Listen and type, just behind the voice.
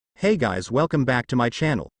Hey guys, welcome back to my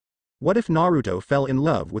channel. What if Naruto fell in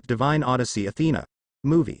love with divine Odyssey Athena?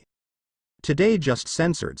 Movie. Today just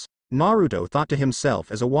censored. Naruto thought to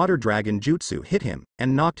himself as a water dragon jutsu hit him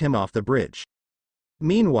and knocked him off the bridge.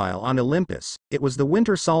 Meanwhile on Olympus, it was the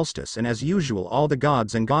winter solstice and as usual all the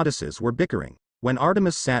gods and goddesses were bickering, when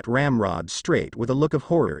Artemis sat ramrod straight with a look of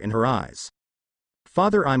horror in her eyes.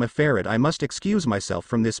 Father, I'm afraid I must excuse myself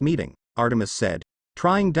from this meeting, Artemis said,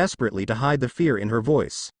 trying desperately to hide the fear in her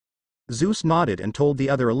voice. Zeus nodded and told the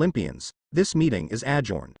other Olympians, this meeting is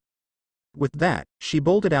adjourned. With that, she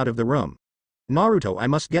bolted out of the room. Naruto, I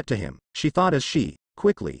must get to him, she thought as she,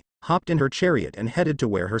 quickly, hopped in her chariot and headed to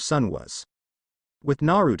where her son was. With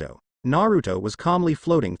Naruto was calmly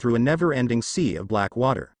floating through a never-ending sea of black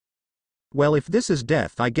water. Well, if this is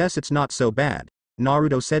death, I guess it's not so bad,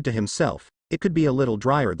 Naruto said to himself, it could be a little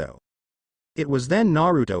drier though. It was then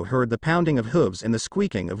Naruto heard the pounding of hooves and the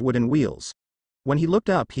squeaking of wooden wheels. When he looked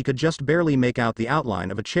up he could just barely make out the outline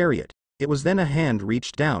of a chariot. It was then a hand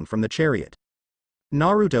reached down from the chariot.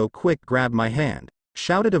 Naruto, quick, grab my hand,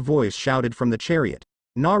 shouted a voice shouted from the chariot.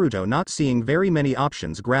 Naruto, not seeing very many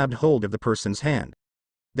options, grabbed hold of the person's hand.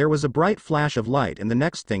 There was a bright flash of light and the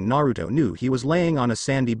next thing Naruto knew he was laying on a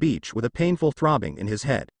sandy beach with a painful throbbing in his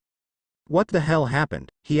head. What the hell happened,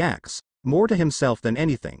 he asked, more to himself than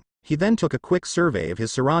anything. He then took a quick survey of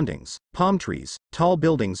his surroundings, palm trees, tall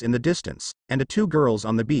buildings in the distance, and two girls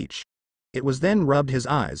on the beach. It was then rubbed his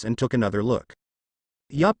eyes and took another look.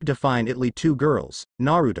 Yup, definitely two girls,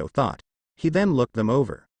 Naruto thought. He then looked them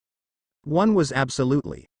over. One was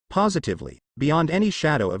absolutely, positively, beyond any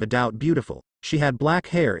shadow of a doubt beautiful. She had black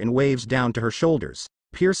hair in waves down to her shoulders,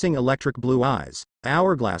 piercing electric blue eyes, an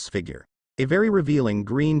hourglass figure, a very revealing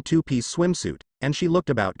green two-piece swimsuit, and she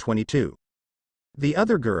looked about 22. The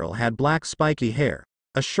other girl had black spiky hair,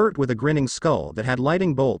 a shirt with a grinning skull that had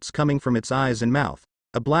lightning bolts coming from its eyes and mouth,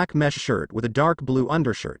 a black mesh shirt with a dark blue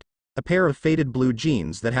undershirt, a pair of faded blue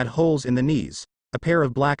jeans that had holes in the knees, a pair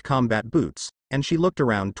of black combat boots, and she looked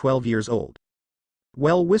around 12 years old.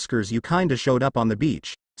 Well, Whiskers, you kinda showed up on the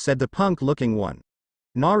beach, said the punk-looking one.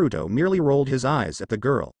 Naruto merely rolled his eyes at the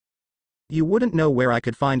girl. You wouldn't know where I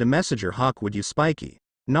could find a messenger hawk, would you, Spiky?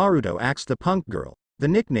 Naruto asked the punk girl. The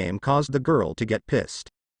nickname caused the girl to get pissed.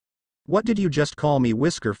 What did you just call me,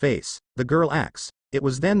 Whisker Face? The girl asked. It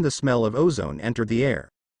was then the smell of ozone entered the air.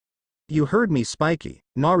 You heard me, Spiky,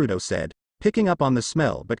 Naruto said, picking up on the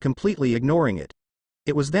smell but completely ignoring it.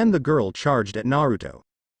 It was then the girl charged at Naruto.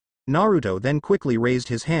 Naruto then quickly raised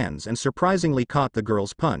his hands and surprisingly caught the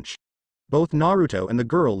girl's punch. Both Naruto and the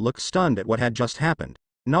girl looked stunned at what had just happened.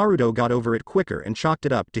 Naruto got over it quicker and chalked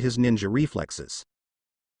it up to his ninja reflexes.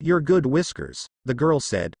 You're good, Whiskers, the girl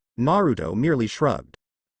said. Naruto merely shrugged.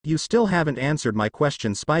 You still haven't answered my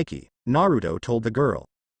question, Spiky, Naruto told the girl.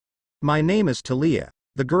 My name is Talia,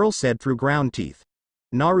 the girl said through ground teeth.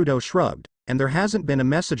 Naruto shrugged, and there hasn't been a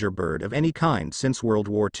messenger bird of any kind since World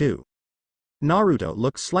War II. Naruto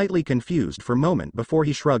looked slightly confused for a moment before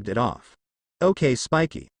he shrugged it off. Okay,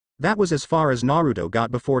 Spiky. That was as far as Naruto got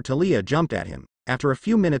before Talia jumped at him. After a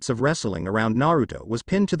few minutes of wrestling around, Naruto was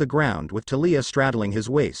pinned to the ground with Talia straddling his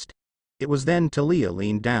waist. It was then Talia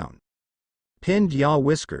leaned down. Pinned ya,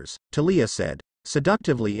 Whiskers, Talia said,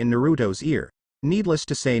 seductively in Naruto's ear. Needless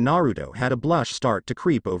to say, Naruto had a blush start to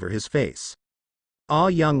creep over his face. Ah,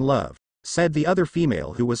 young love, said the other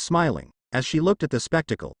female who was smiling, as she looked at the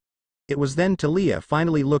spectacle. It was then Talia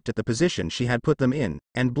finally looked at the position she had put them in,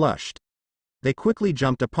 and blushed. They quickly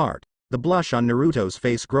jumped apart, the blush on Naruto's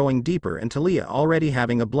face growing deeper and Talia already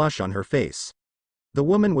having a blush on her face. The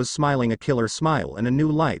woman was smiling a killer smile and a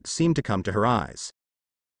new light seemed to come to her eyes.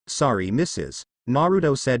 Sorry, Mrs.,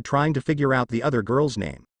 Naruto said, trying to figure out the other girl's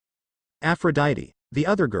name. Aphrodite, the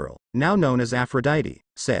other girl, now known as Aphrodite,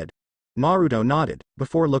 said. Naruto nodded,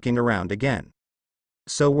 before looking around again.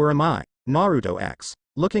 So where am I? Naruto asked,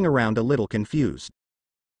 looking around a little confused.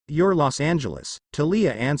 You're Los Angeles,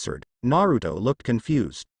 Talia answered. Naruto looked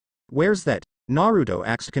confused. Where's that? Naruto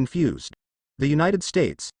asked, confused. The United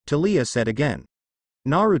States, Talia said again.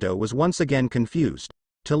 Naruto was once again confused.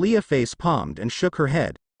 Talia face palmed and shook her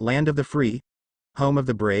head. Land of the free? Home of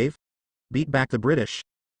the brave? Beat back the British?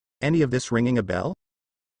 Any of this ringing a bell?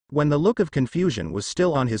 When the look of confusion was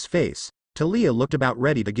still on his face, Talia looked about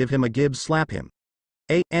ready to give him a Gibbs slap him.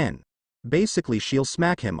 Basically she'll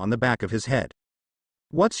smack him on the back of his head.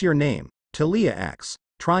 What's your name? Talia asks,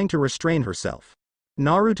 trying to restrain herself.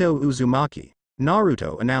 Naruto Uzumaki,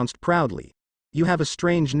 Naruto announced proudly. You have a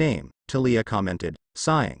strange name, Talia commented,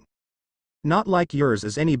 sighing. Not like yours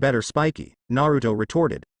is any better, Spiky, Naruto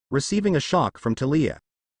retorted, receiving a shock from Talia.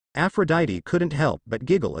 Aphrodite couldn't help but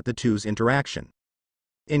giggle at the two's interaction.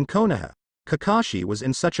 In Konoha, Kakashi was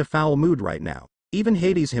in such a foul mood right now, even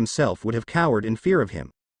Hades himself would have cowered in fear of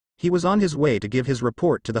him. He was on his way to give his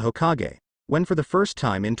report to the Hokage, when for the first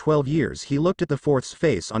time in 12 years he looked at the fourth's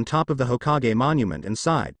face on top of the Hokage monument and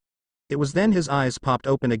sighed. It was then his eyes popped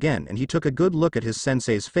open again and he took a good look at his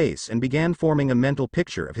sensei's face and began forming a mental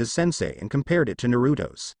picture of his sensei and compared it to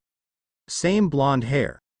Naruto's. Same blonde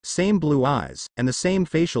hair, same blue eyes, and the same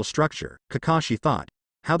facial structure, Kakashi thought.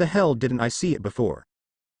 How the hell didn't I see it before?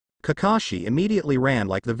 Kakashi immediately ran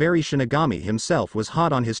like the very Shinigami himself was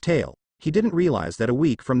hot on his tail. He didn't realize that a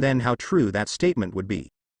week from then how true that statement would be.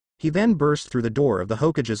 He then burst through the door of the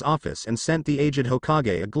Hokage's office and sent the aged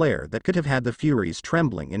Hokage a glare that could have had the Furies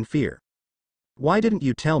trembling in fear. Why didn't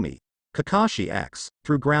you tell me? Kakashi asked,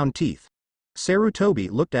 through ground teeth.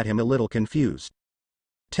 Sarutobi looked at him a little confused.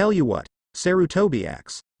 Tell you what, Sarutobi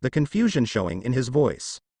asked, the confusion showing in his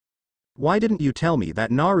voice. Why didn't you tell me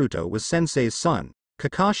that Naruto was Sensei's son?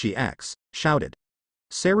 Kakashi asked, shouted.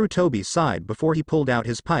 Sarutobi sighed before he pulled out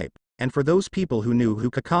his pipe, and for those people who knew who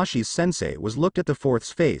Kakashi's sensei was looked at the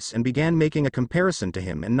fourth's face and began making a comparison to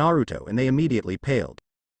him and Naruto and they immediately paled.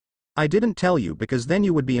 I didn't tell you because then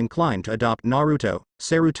you would be inclined to adopt Naruto,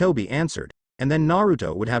 Sarutobi answered, and then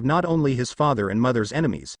Naruto would have not only his father and mother's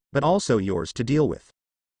enemies, but also yours to deal with.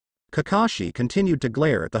 Kakashi continued to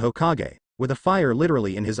glare at the Hokage, with a fire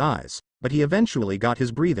literally in his eyes, but he eventually got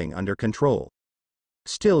his breathing under control.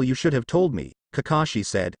 Still you should have told me, Kakashi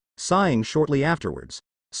said, sighing shortly afterwards.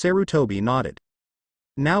 Sarutobi nodded.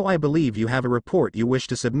 Now I believe you have a report you wish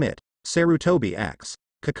to submit, Sarutobi asked.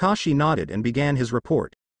 Kakashi nodded and began his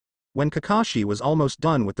report. When Kakashi was almost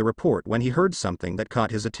done with the report when he heard something that caught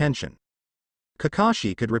his attention.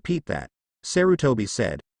 Kakashi could repeat that, Sarutobi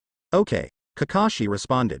said. Okay, Kakashi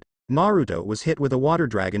responded. Naruto was hit with a water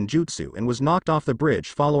dragon jutsu and was knocked off the bridge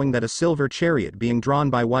following that a silver chariot being drawn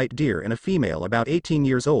by white deer and a female about 18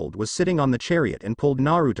 years old was sitting on the chariot and pulled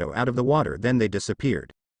Naruto out of the water, then they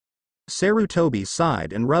disappeared. Sarutobi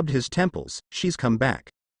sighed and rubbed his temples. She's come back.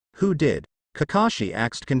 Who did? Kakashi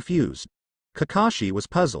asked confused. Kakashi was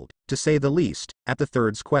puzzled, to say the least, at the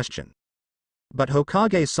third's question. But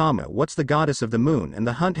Hokage-sama, what's the goddess of the moon and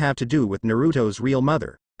the hunt have to do with Naruto's real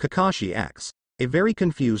mother? Kakashi asked, a very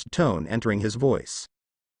confused tone entering his voice.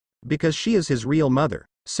 Because she is his real mother,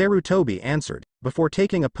 Sarutobi answered, before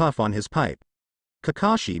taking a puff on his pipe.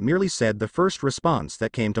 Kakashi merely said the first response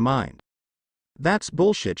that came to mind. That's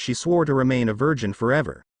bullshit, she swore to remain a virgin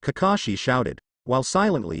forever, Kakashi shouted, while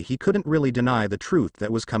silently he couldn't really deny the truth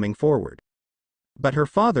that was coming forward. But her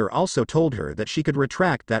father also told her that she could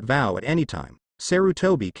retract that vow at any time,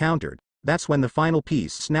 Sarutobi countered. That's when the final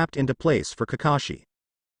piece snapped into place for Kakashi.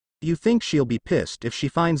 You think she'll be pissed if she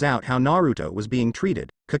finds out how Naruto was being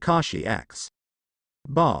treated, Kakashi asks.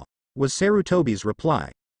 Bah, was Sarutobi's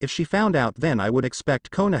reply. If she found out, then I would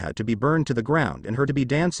expect Konoha to be burned to the ground and her to be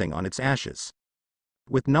dancing on its ashes.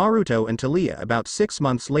 With Naruto and Taliah about 6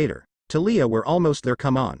 months later, Taliah were almost there.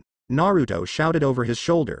 Come on, Naruto shouted over his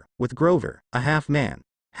shoulder, with Grover, a half-man,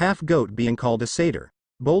 half-goat being called a satyr,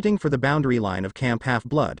 bolting for the boundary line of Camp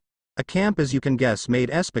Half-Blood, a camp as you can guess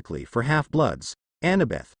made especially for half-bloods.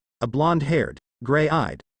 Annabeth, a blonde-haired,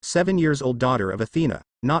 gray-eyed, 7-year-old daughter of Athena,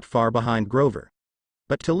 not far behind Grover.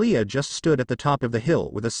 But Taliah just stood at the top of the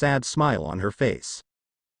hill with a sad smile on her face.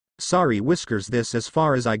 Sorry Whiskers, this as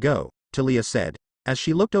far as I go, Taliah said, as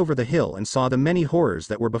she looked over the hill and saw the many horrors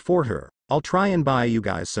that were before her. I'll try and buy you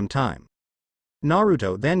guys some time.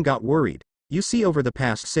 Naruto then got worried. You see, over the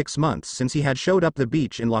past 6 months since he had showed up the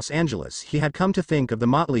beach in Los Angeles, he had come to think of the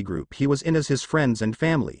motley group he was in as his friends and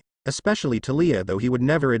family, especially Taliah, though he would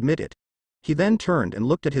never admit it. He then turned and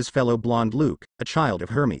looked at his fellow blonde Luke, a child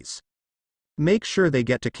of Hermes. Make sure they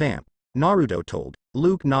get to camp, Naruto told.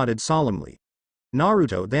 Luke nodded solemnly.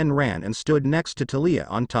 Naruto then ran and stood next to Taliah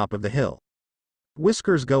on top of the hill.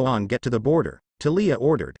 Whiskers, go on, get to the border, Taliah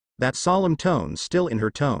ordered, that solemn tone still in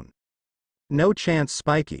her tone. No chance,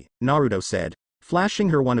 Spiky, Naruto said, flashing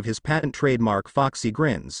her one of his patent trademark foxy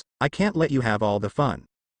grins. I can't let you have all the fun.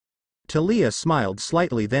 Taliah smiled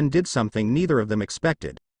slightly, then did something neither of them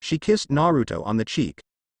expected. She kissed Naruto on the cheek.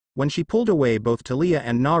 When she pulled away, both Taliah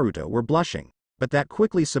and Naruto were blushing, but that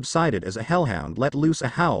quickly subsided as a hellhound let loose a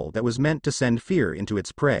howl that was meant to send fear into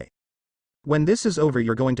its prey. When this is over,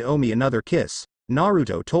 you're going to owe me another kiss,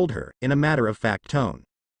 Naruto told her, in a matter-of-fact tone.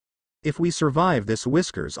 If we survive this,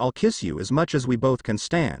 Whiskers, I'll kiss you as much as we both can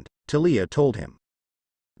stand, Taliah told him.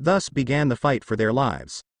 Thus began the fight for their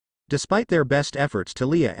lives. Despite their best efforts,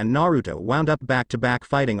 Taliah and Naruto wound up back-to-back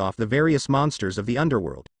fighting off the various monsters of the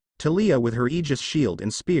underworld, Taliah with her Aegis shield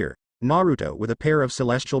and spear, Naruto with a pair of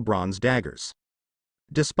celestial bronze daggers.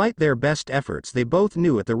 Despite their best efforts, they both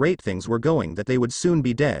knew at the rate things were going that they would soon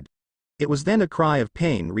be dead. It was then a cry of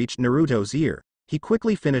pain reached Naruto's ear. He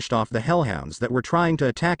quickly finished off the hellhounds that were trying to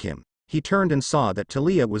attack him. He turned and saw that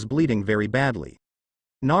Taliah was bleeding very badly.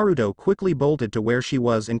 Naruto quickly bolted to where she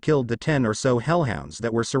was and killed the 10 or so hellhounds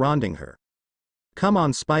that were surrounding her. "Come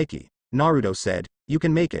on, Spiky," Naruto said, "you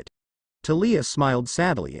can make it." Taliah smiled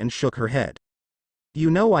sadly and shook her head.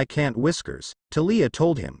 "You know I can't, Whiskers," Taliah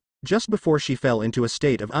told him, just before she fell into a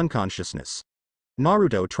state of unconsciousness.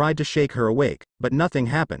 Naruto tried to shake her awake, but nothing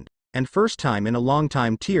happened, and first time in a long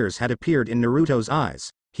time tears had appeared in Naruto's eyes.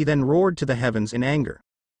 He then roared to the heavens in anger.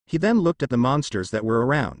 He then looked at the monsters that were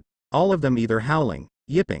around, all of them either howling,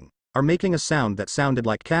 yipping, or making a sound that sounded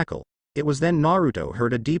like cackle. It was then Naruto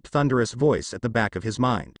heard a deep thunderous voice at the back of his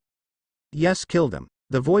mind. "Yes, kill them,"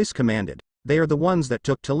 the voice commanded. "They are the ones that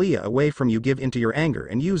took Taliah away from you. Give into your anger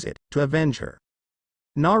and use it to avenge her."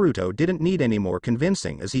 Naruto didn't need any more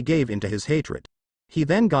convincing as he gave into his hatred. He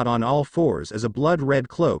then got on all fours as a blood-red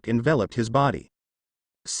cloak enveloped his body.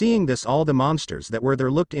 Seeing this, all the monsters that were there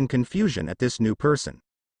looked in confusion at this new person.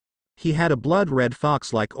 He had a blood-red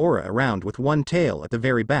fox-like aura around with one tail at the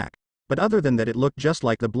very back, but other than that it looked just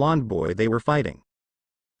like the blonde boy they were fighting.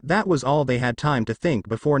 That was all they had time to think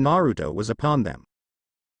before Naruto was upon them.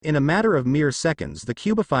 In a matter of mere seconds the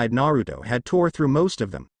cubified Naruto had tore through most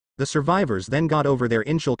of them. The survivors then got over their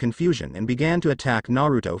initial confusion and began to attack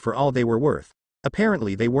Naruto for all they were worth.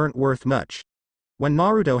 Apparently they weren't worth much. When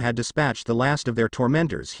Naruto had dispatched the last of their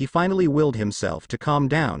tormentors, he finally willed himself to calm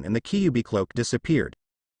down and the Kyuubi cloak disappeared.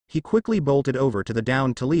 He quickly bolted over to the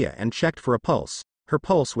downed Taliah and checked for a pulse. Her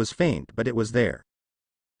pulse was faint, but it was there.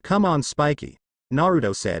 "Come on, Spiky,"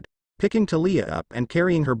 Naruto said, picking Taliah up and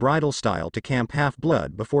carrying her bridal style to Camp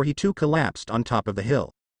Half-Blood before he too collapsed on top of the hill.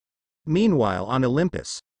 Meanwhile on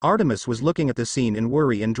Olympus, Artemis was looking at the scene in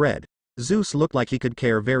worry and dread. Zeus looked like he could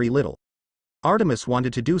care very little. Artemis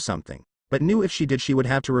wanted to do something, but knew if she did she would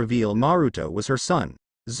have to reveal Naruto was her son.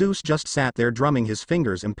 Zeus just sat there drumming his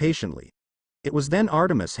fingers impatiently. It was then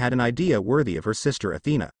Artemis had an idea worthy of her sister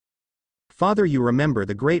Athena. "Father, you remember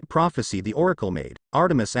the great prophecy the oracle made?"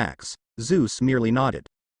 Artemis asks. Zeus merely nodded.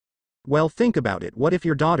 "Well, think about it. What if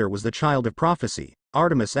your daughter was the child of prophecy?"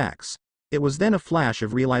 Artemis asks. It was then a flash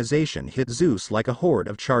of realization hit Zeus like a horde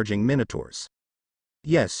of charging minotaurs.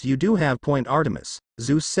 "Yes, you do have point, Artemis,"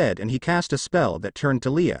 Zeus said, and he cast a spell that turned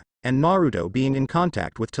Taliah, and Naruto being in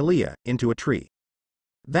contact with Taliah, into a tree.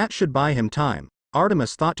 That should buy him time,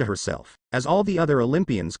 Artemis thought to herself. As all the other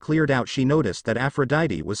Olympians cleared out, she noticed that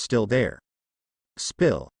Aphrodite was still there.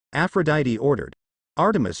 "Spill," Aphrodite ordered.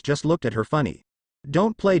 Artemis just looked at her funny.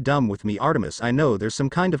 "Don't play dumb with me, Artemis. I know there's some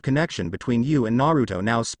kind of connection between you and Naruto.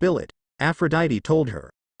 Now spill it," Aphrodite told her.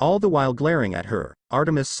 All the while glaring at her,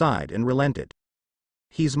 Artemis sighed and relented.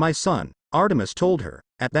 "He's my son," Artemis told her.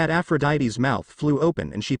 At that, Aphrodite's mouth flew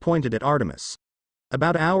open and she pointed at Artemis.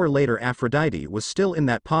 About an hour later, Aphrodite was still in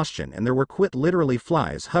that posture and there were quite literally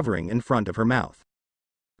flies hovering in front of her mouth.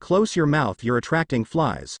 "Close your mouth, you're attracting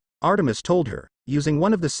flies," Artemis told her, using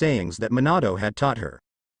one of the sayings that Minato had taught her.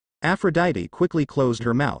 Aphrodite quickly closed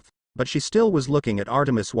her mouth, but she still was looking at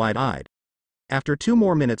Artemis wide-eyed. After 2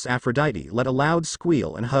 more minutes, Aphrodite let a loud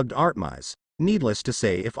squeal and hugged Artemis. Needless to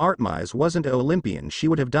say, if Artemis wasn't an Olympian, she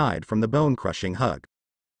would have died from the bone-crushing hug.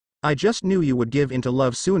 "I just knew you would give in to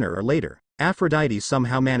love sooner or later," Aphrodite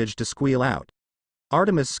somehow managed to squeal out.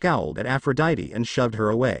 Artemis scowled at Aphrodite and shoved her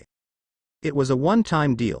away. "It was a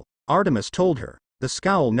one-time deal," Artemis told her, the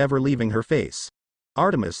scowl never leaving her face.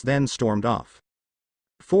 Artemis then stormed off.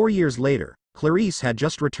 4 years later, Clarice had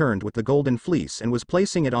just returned with the golden fleece and was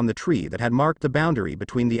placing it on the tree that had marked the boundary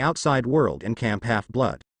between the outside world and Camp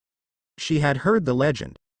Half-Blood. She had heard the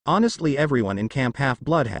legend. Honestly, everyone in Camp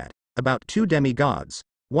Half-Blood had, about 2 demigods,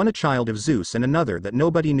 one a child of Zeus and another that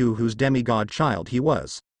nobody knew whose demigod child he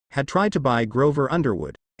was, had tried to buy Grover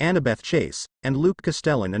Underwood, Annabeth Chase, and Luke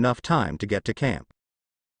Castellan enough time to get to camp.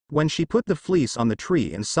 When she put the fleece on the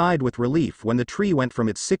tree and sighed with relief when the tree went from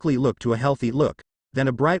its sickly look to a healthy look, then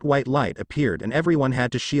a bright white light appeared and everyone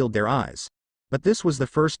had to shield their eyes. But this was the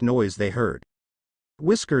first noise they heard.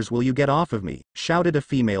 "Whiskers, will you get off of me?" shouted a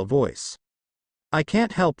female voice. "I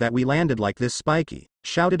can't help that we landed like this, Spiky,"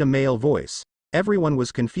 shouted a male voice. Everyone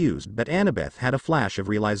was confused, but Annabeth had a flash of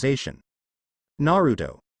realization.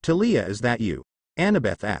 "Naruto, Taliah, is that you?"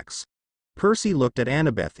 Annabeth asks. Percy looked at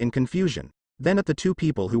Annabeth in confusion, then at the 2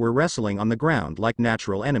 people who were wrestling on the ground like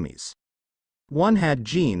natural enemies. One had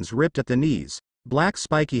jeans ripped at the knees, black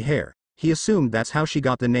spiky hair. He assumed that's how she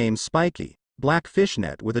got the name Spiky. Black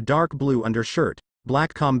fishnet with a dark blue undershirt,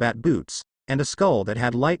 black combat boots, and a skull that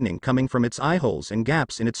had lightning coming from its eye holes and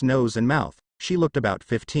gaps in its nose and mouth. She looked about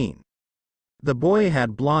 15. The boy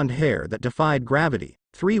had blonde hair that defied gravity,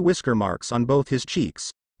 3 whisker marks on both his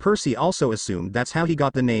cheeks, Percy also assumed that's how he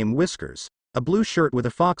got the name Whiskers, a blue shirt with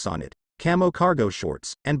a fox on it, camo cargo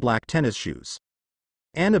shorts, and black tennis shoes.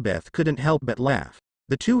 Annabeth couldn't help but laugh.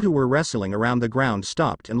 The two who were wrestling around the ground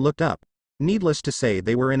stopped and looked up. Needless to say,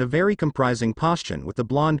 they were in a very comprising posture, with the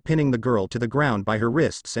blonde pinning the girl to the ground by her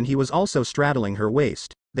wrists and he was also straddling her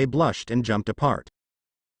waist. They blushed and jumped apart.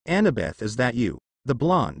 "Annabeth, is that you?" The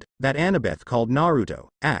blonde, that Annabeth called Naruto,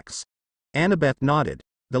 asks. Annabeth nodded.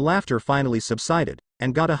 The laughter finally subsided,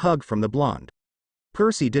 and got a hug from the blonde.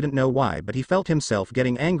 Percy didn't know why, but he felt himself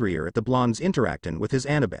getting angrier at the blonde's interacting with his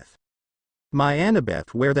Annabeth. "My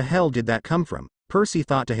Annabeth, where the hell did that come from?" Percy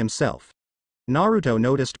thought to himself. Naruto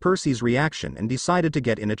noticed Percy's reaction and decided to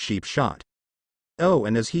get in a cheap shot. "Oh,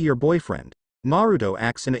 and is he your boyfriend?" Naruto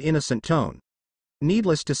asks in an innocent tone.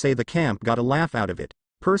 Needless to say, the camp got a laugh out of it.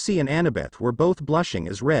 Percy and Annabeth were both blushing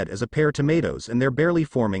as red as a pair of tomatoes and they're barely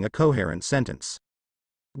forming a coherent sentence.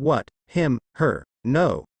 "What, him, her,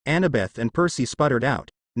 no," Annabeth and Percy sputtered out.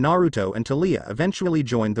 Naruto and Talia eventually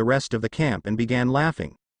joined the rest of the camp and began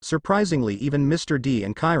laughing. Surprisingly, even Mr. D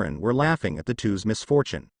and Chiron were laughing at the two's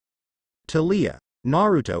misfortune. "Talia,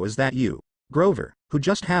 Naruto, is that you?" Grover, who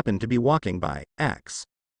just happened to be walking by, asks.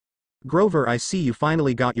 "Grover, I see you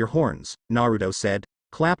finally got your horns," Naruto said,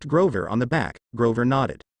 clapped Grover on the back. Grover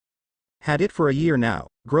nodded. "Had it for a year now,"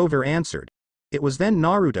 Grover answered. It was then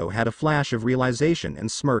Naruto had a flash of realization and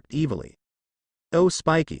smirked evilly. "Oh,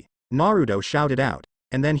 Spiky," Naruto shouted out.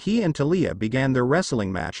 And then he and Talia began their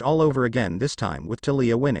wrestling match all over again, this time with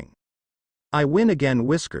Talia winning. "I win again,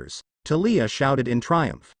 Whiskers," Talia shouted in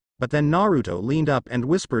triumph. But then Naruto leaned up and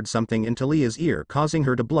whispered something in Talia's ear, causing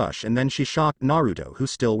her to blush, and then she shocked Naruto, who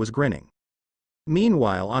still was grinning.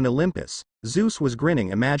 Meanwhile on Olympus, Zeus was grinning,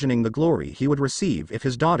 imagining the glory he would receive if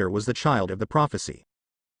his daughter was the child of the prophecy.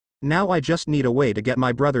 "Now I just need a way to get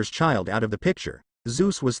my brother's child out of the picture,"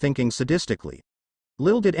 Zeus was thinking sadistically.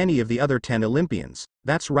 Little did any of the other 10 Olympians,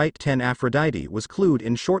 that's right, 10 Aphrodite, was clued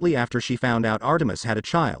in shortly after she found out Artemis had a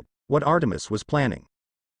child, what Artemis was planning.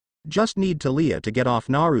 Just need Talia to get off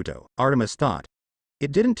Naruto, Artemis thought.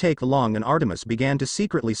 It didn't take long and Artemis began to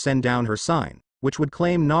secretly send down her sign, which would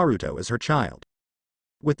claim Naruto as her child.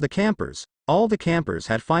 With the campers, all the campers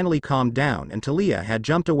had finally calmed down and Talia had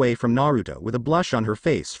jumped away from Naruto with a blush on her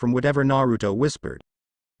face from whatever Naruto whispered.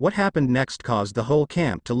 What happened next caused the whole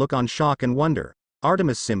camp to look on shock and wonder.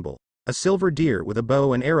 Artemis' symbol, a silver deer with a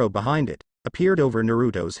bow and arrow behind it, appeared over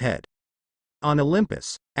Naruto's head. On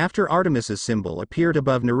Olympus, after Artemis's symbol appeared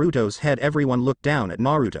above Naruto's head, everyone looked down at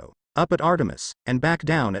Naruto, up at Artemis, and back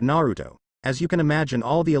down at Naruto. As you can imagine,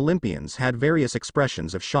 all the Olympians had various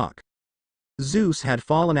expressions of shock. Zeus had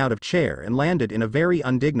fallen out of chair and landed in a very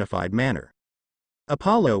undignified manner.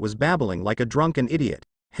 Apollo was babbling like a drunken idiot.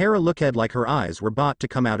 Hera looked like her eyes were about to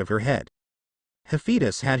come out of her head.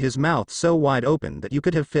 Hephaestus had his mouth so wide open that you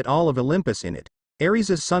could have fit all of Olympus in it.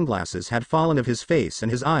 Ares's sunglasses had fallen off his face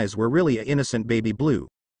and his eyes were really a innocent baby blue.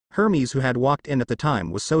 Hermes, who had walked in at the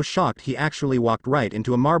time, was so shocked he actually walked right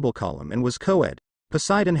into a marble column and was co-ed.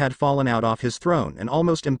 Poseidon had fallen out off his throne and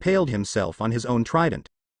almost impaled himself on his own trident.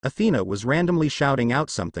 Athena was randomly shouting out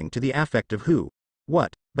something to the affect of who,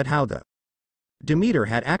 what, but how the. Demeter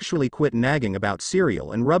had actually quit nagging about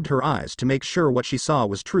cereal and rubbed her eyes to make sure what she saw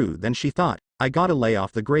was true. Then she thought, I gotta lay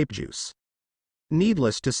off the grape juice.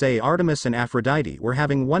 Needless to say, Artemis and Aphrodite were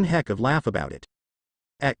having one heck of laugh about it.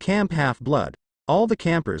 At Camp Half-Blood, all the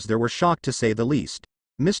campers there were shocked to say the least.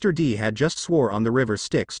 Mr. D had just swore on the river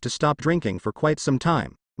Styx to stop drinking for quite some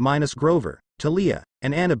time, minus Grover, Talia,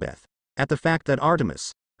 and Annabeth, at the fact that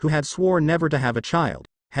Artemis, who had sworn never to have a child,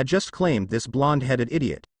 had just claimed this blonde-headed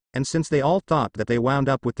idiot, and since they all thought that they wound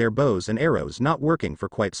up with their bows and arrows not working for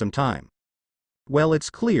quite some time. Well, it's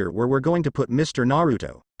clear where we're going to put Mr.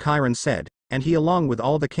 Naruto, Chiron said, and he along with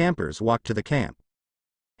all the campers walked to the camp.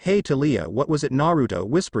 Hey Talia, what was it Naruto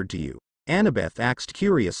whispered to you? Annabeth asked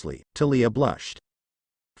curiously. Talia blushed.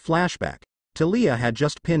 Flashback. Talia had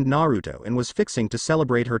just pinned Naruto and was fixing to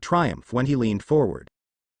celebrate her triumph when he leaned forward.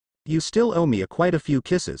 You still owe me quite a few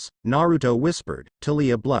kisses, Naruto whispered.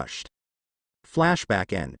 Talia blushed.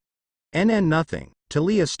 Flashback end. NN nothing,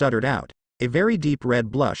 Talia stuttered out, a very deep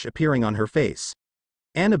red blush appearing on her face.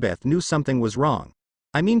 Annabeth knew something was wrong.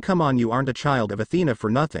 I mean, come on, you aren't a child of Athena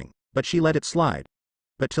for nothing, but she let it slide.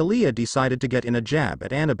 But Talia decided to get in a jab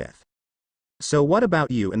at Annabeth. So what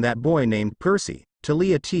about you and that boy named Percy?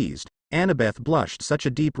 Talia teased. Annabeth blushed such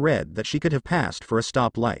a deep red that she could have passed for a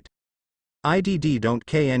stoplight. IDD don't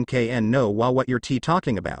KNKN know what you're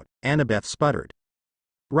talking about, Annabeth sputtered.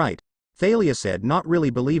 Right, Thalia said, not really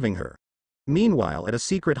believing her. Meanwhile, at a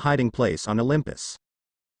secret hiding place on Olympus,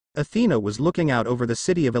 Athena was looking out over the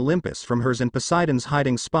city of Olympus from hers and Poseidon's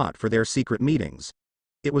hiding spot for their secret meetings.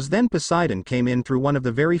 It was then Poseidon came in through one of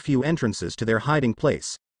the very few entrances to their hiding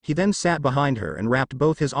place. He then sat behind her and wrapped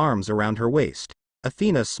both his arms around her waist.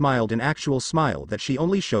 Athena smiled an actual smile that she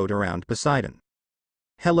only showed around Poseidon.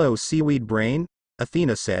 "Hello, seaweed brain,"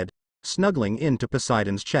 Athena said, snuggling into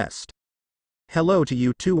Poseidon's chest. "Hello to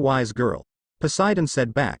you too, wise girl," Poseidon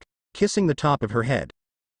said back, kissing the top of her head.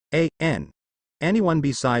 Anyone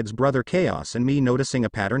besides Brother Chaos and me noticing a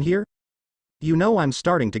pattern here? You know I'm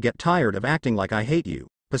starting to get tired of acting like I hate you,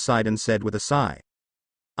 Poseidon said with a sigh.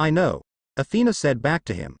 I know, Athena said back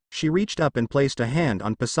to him. She reached up and placed a hand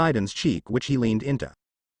on Poseidon's cheek, which he leaned into.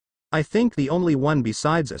 I think the only one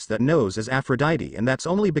besides us that knows is Aphrodite, and that's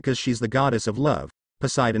only because she's the goddess of love,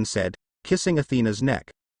 Poseidon said, kissing Athena's neck.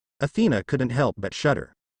 Athena couldn't help but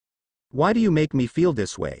shudder. Why do you make me feel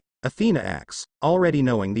this way? Athena asks, already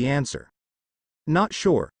knowing the answer. Not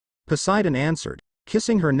sure, Poseidon answered,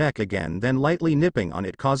 kissing her neck again, then lightly nipping on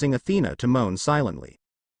it, causing Athena to moan silently.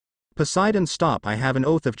 Poseidon, stop, I have an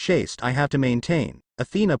oath of chaste I have to maintain,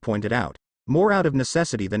 Athena pointed out, more out of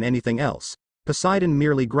necessity than anything else. Poseidon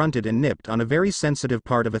merely grunted and nipped on a very sensitive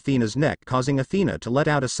part of Athena's neck, causing Athena to let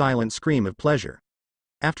out a silent scream of pleasure.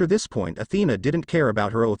 After this point, Athena didn't care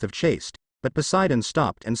about her oath of chaste, but Poseidon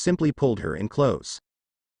stopped and simply pulled her in close.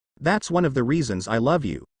 That's one of the reasons I love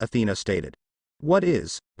you, Athena stated. What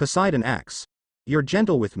is? Poseidon asks. You're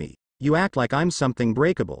gentle with me, you act like I'm something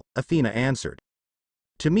breakable, Athena answered.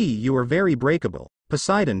 To me you are very breakable,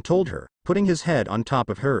 Poseidon told her, putting his head on top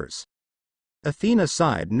of hers. Athena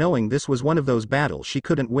sighed, knowing this was one of those battles she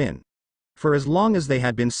couldn't win. For as long as they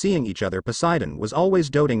had been seeing each other, Poseidon was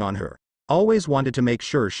always doting on her, always wanted to make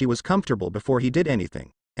sure she was comfortable before he did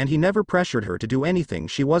anything, and he never pressured her to do anything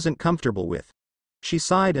she wasn't comfortable with. She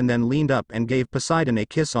sighed and then leaned up and gave Poseidon a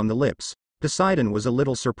kiss on the lips. Poseidon was a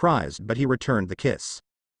little surprised, but he returned the kiss.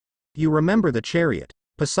 You remember the chariot?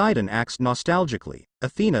 Poseidon asked nostalgically.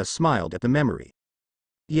 Athena smiled at the memory.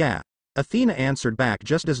 Yeah, Athena answered back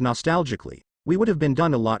just as nostalgically. We would have been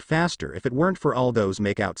done a lot faster if it weren't for all those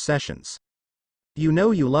make-out sessions. You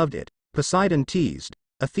know you loved it, Poseidon teased.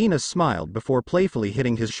 Athena smiled before playfully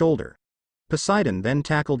hitting his shoulder. Poseidon then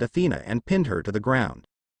tackled Athena and pinned her to the ground.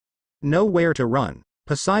 Know where to run,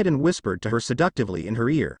 Poseidon whispered to her seductively in her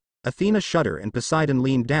ear. Athena shuddered and Poseidon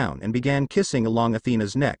leaned down and began kissing along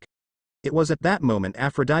Athena's neck. It was at that moment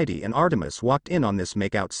Aphrodite and Artemis walked in on this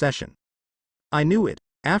make-out session. I knew it,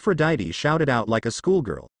 Aphrodite shouted out like a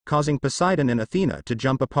schoolgirl, causing Poseidon and Athena to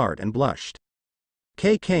jump apart and blushed.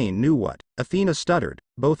 Cain knew what? Athena stuttered,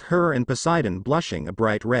 both her and Poseidon blushing a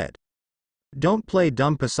bright red. Don't play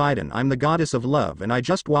dumb, Poseidon, I'm the goddess of love and I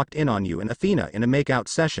just walked in on you and Athena in a make-out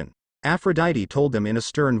session, Aphrodite told them in a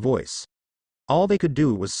stern voice. All they could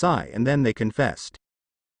do was sigh and then they confessed.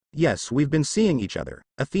 Yes, we've been seeing each other,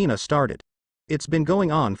 Athena started. It's been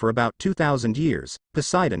going on for about 2,000 years,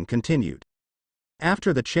 Poseidon continued.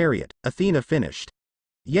 After the chariot, Athena finished.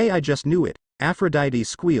 Yay, I just knew it, Aphrodite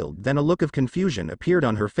squealed, then a look of confusion appeared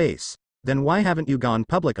on her face. Then why haven't you gone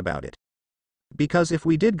public about it? Because if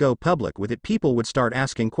we did go public with it, people would start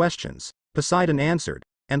asking questions, Poseidon answered,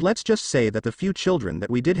 and let's just say that the few children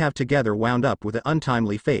that we did have together wound up with an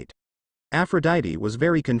untimely fate. Aphrodite was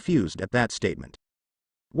very confused at that statement.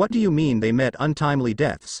 What do you mean they met untimely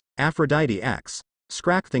deaths? Aphrodite asks,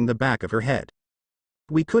 scratching the back of her head.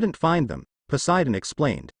 We couldn't find them, Poseidon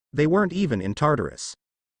explained, they weren't even in Tartarus.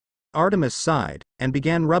 Artemis sighed, and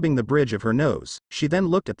began rubbing the bridge of her nose. She then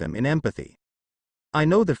looked at them in empathy. I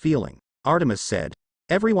know the feeling, Artemis said.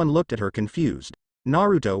 Everyone looked at her confused.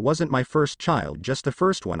 Naruto wasn't my first child, just the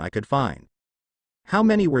first one I could find. How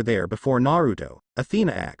many were there before Naruto?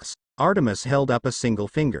 Athena asked. Artemis held up a single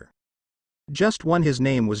finger. Just one, his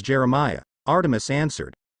name was Jeremiah, Artemis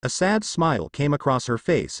answered. A sad smile came across her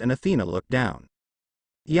face and Athena looked down.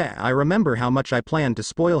 Yeah, I remember how much I planned to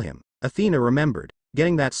spoil him, Athena remembered,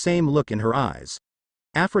 getting that same look in her eyes.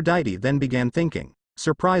 Aphrodite then began thinking,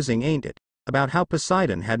 surprising ain't it, about how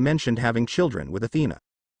Poseidon had mentioned having children with Athena.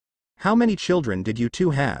 How many children did you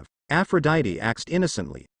two have? Aphrodite asked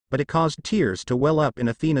innocently, but it caused tears to well up in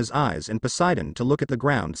Athena's eyes and Poseidon to look at the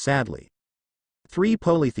ground sadly. 3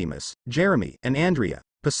 Polyphemus, Jeremy, and Andrea,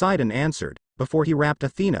 Poseidon answered, before he wrapped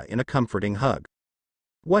Athena in a comforting hug.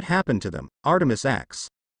 What happened to them? Artemis asks.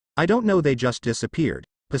 I don't know, they just disappeared,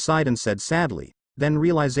 Poseidon said sadly, then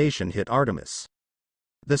realization hit Artemis.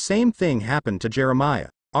 The same thing happened to Jeremiah,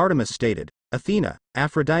 Artemis stated. Athena,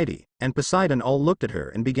 Aphrodite, and Poseidon all looked at her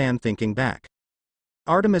and began thinking back.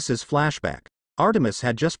 Artemis's flashback. Artemis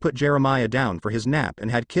had just put Jeremiah down for his nap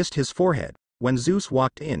and had kissed his forehead, when Zeus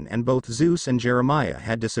walked in and both Zeus and Jeremiah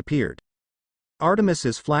had disappeared.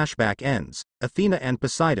 Artemis's flashback ends. Athena and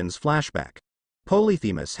Poseidon's flashback.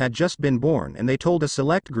 Polyphemus had just been born and they told a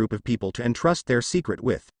select group of people to entrust their secret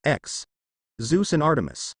with Zeus and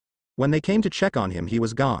Artemis. When they came to check on him he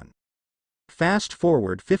was gone. Fast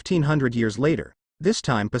forward 1500 years later, this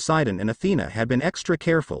time Poseidon and Athena had been extra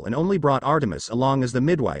careful and only brought Artemis along as the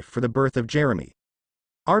midwife for the birth of Jeremy.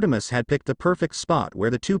 Artemis had picked the perfect spot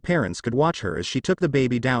where the two parents could watch her as she took the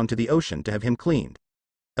baby down to the ocean to have him cleaned.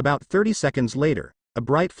 About 30 seconds later, a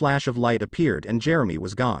bright flash of light appeared and Jeremy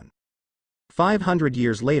was gone. 500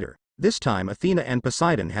 years later, this time Athena and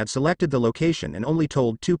Poseidon had selected the location and only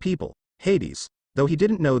told two people, Hades, though he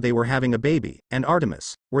didn't know they were having a baby, and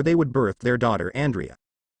Artemis, where they would birth their daughter Andrea.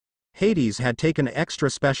 Hades had taken extra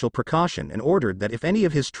special precaution and ordered that if any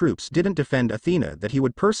of his troops didn't defend Athena that he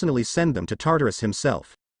would personally send them to Tartarus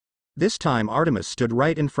himself. This time Artemis stood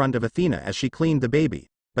right in front of Athena as she cleaned the baby,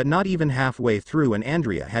 but not even halfway through and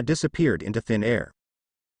Andrea had disappeared into thin air.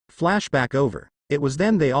 Flashback over. It was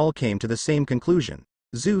then they all came to the same conclusion.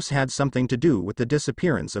 Zeus had something to do with the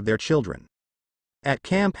disappearance of their children. At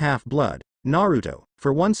Camp Half-Blood, Naruto,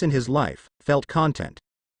 for once in his life, felt content.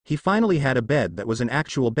 He finally had a bed that was an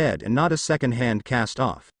actual bed and not a second-hand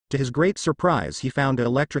cast-off. To his great surprise he found an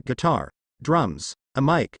electric guitar, drums, a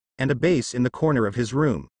mic, and a bass in the corner of his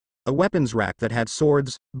room, a weapons rack that had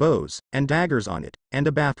swords, bows, and daggers on it, and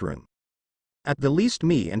a bathroom. At the least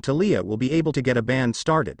me and Talia will be able to get a band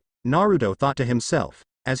started, Naruto thought to himself,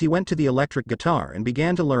 as he went to the electric guitar and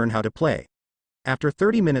began to learn how to play. After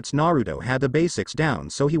 30 minutes Naruto had the basics down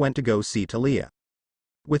so he went to go see Talia.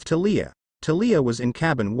 With Talia was in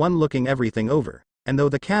cabin 1 looking everything over, and though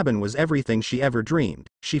the cabin was everything she ever dreamed,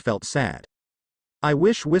 she felt sad. I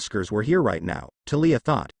wish Whiskers were here right now, Talia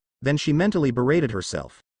thought, then she mentally berated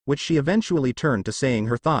herself, which she eventually turned to saying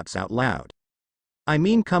her thoughts out loud. I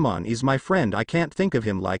mean come on, he's my friend, I can't think of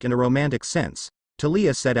him like in a romantic sense,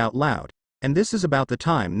 Talia said out loud, and this is about the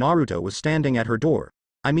time Naruto was standing at her door.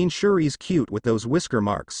 I mean sure he's cute with those whisker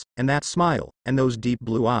marks, and that smile, and those deep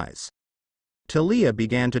blue eyes. Talia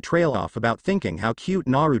began to trail off about thinking how cute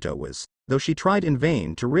Naruto was, though she tried in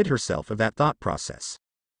vain to rid herself of that thought process.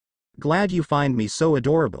 Glad you find me so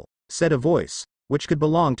adorable, said a voice, which could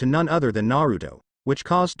belong to none other than Naruto, which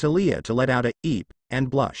caused Talia to let out a eep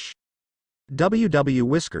and blush. WW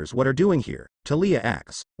Whiskers, what are doing here? Talia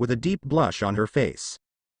asks, with a deep blush on her face.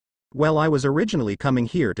 Well, I was originally coming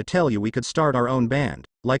here to tell you we could start our own band,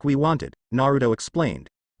 like we wanted, Naruto explained,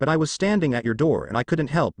 but I was standing at your door and I couldn't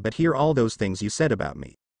help but hear all those things you said about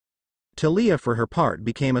me. Talia for her part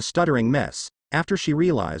became a stuttering mess, after she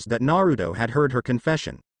realized that Naruto had heard her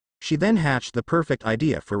confession. She then hatched the perfect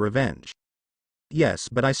idea for revenge. Yes,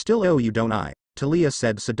 but I still owe you, don't I? Talia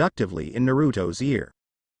said seductively in Naruto's ear.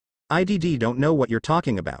 I don't know what you're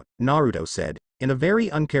talking about, Naruto said, in a very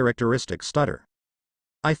uncharacteristic stutter.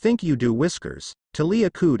 I think you do, Whiskers, Talia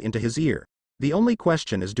cooed into his ear. The only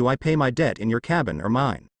question is, do I pay my debt in your cabin or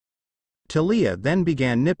mine? Talia then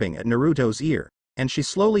began nipping at Naruto's ear, and she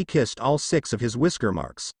slowly kissed all 6 of his whisker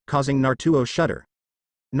marks, causing Naruto shudder.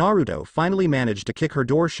 Naruto finally managed to kick her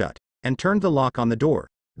door shut, and turned the lock on the door,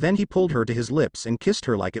 then he pulled her to his lips and kissed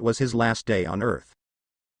her like it was his last day on Earth.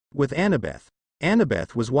 With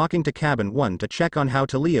Annabeth was walking to cabin 1 to check on how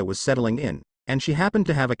Talia was settling in, and she happened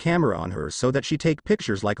to have a camera on her so that she take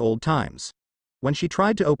pictures like old times. When she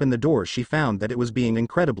tried to open the door she found that it was being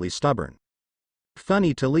incredibly stubborn.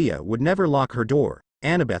 Funny, Talia would never lock her door,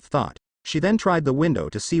 Annabeth thought. She then tried the window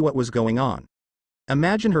to see what was going on.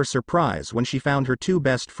 Imagine her surprise when she found her 2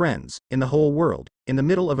 best friends, in the whole world, in the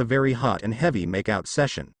middle of a very hot and heavy make-out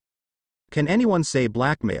session. Can anyone say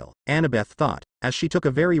blackmail, Annabeth thought, as she took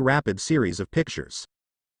a very rapid series of pictures.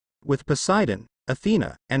 With Poseidon,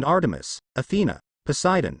 Athena, and Artemis, Athena,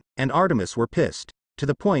 Poseidon, and Artemis were pissed, to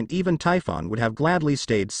the point even Typhon would have gladly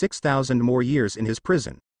stayed 6,000 more years in his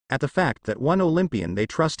prison, at the fact that one Olympian they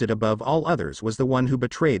trusted above all others was the one who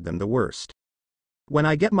betrayed them the worst. When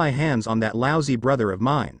I get my hands on that lousy brother of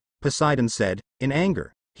mine, Poseidon said, in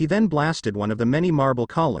anger. He then blasted one of the many marble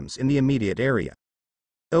columns in the immediate area.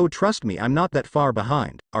 Oh, trust me, I'm not that far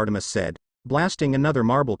behind, Artemis said, blasting another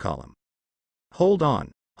marble column. Hold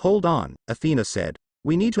on, Athena said,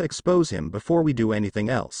 we need to expose him before we do anything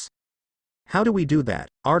else. How do we do that?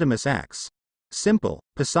 Artemis asks. Simple,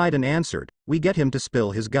 Poseidon answered, we get him to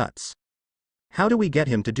spill his guts. How do we get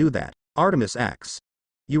him to do that? Artemis asks.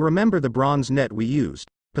 You remember the bronze net we used?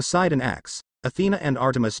 Poseidon asks. Athena and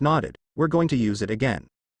Artemis nodded, we're going to use it again.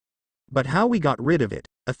 But how we got rid of it?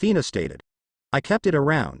 Athena stated. I kept it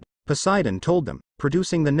around, Poseidon told them,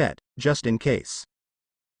 producing the net, just in case.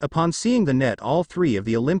 Upon seeing the net all 3 of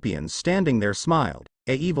the Olympians standing there smiled,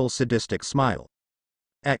 a evil sadistic smile.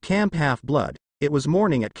 At Camp Half-Blood, it was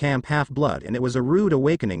morning at Camp Half-Blood and it was a rude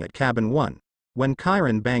awakening at Cabin 1. when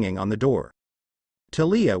Chiron banging on the door.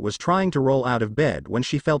 Taliya was trying to roll out of bed when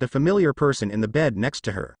she felt a familiar person in the bed next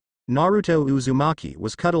to her. Naruto Uzumaki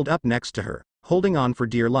was cuddled up next to her, holding on for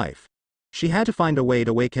dear life. She had to find a way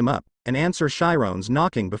to wake him up, and answer Chiron's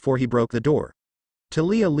knocking before he broke the door.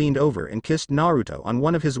 Taliya leaned over and kissed Naruto on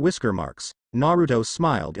one of his whisker marks. Naruto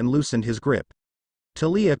smiled and loosened his grip.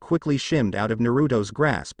 Taliya quickly shimmed out of Naruto's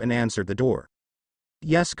grasp and answered the door.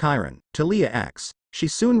 Yes, Chiron, Taliya asks. She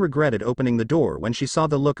soon regretted opening the door when she saw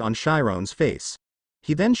the look on Chiron's face.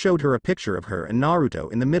 He then showed her a picture of her and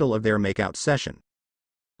Naruto in the middle of their makeout session.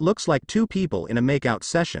 Looks like two people in a makeout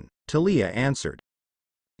session, Taliya answered.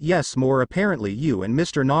 Yes, more apparently you and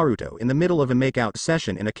Mr. Naruto in the middle of a makeout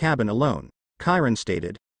session in a cabin alone, Chiron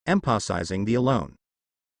stated, emphasizing the alone.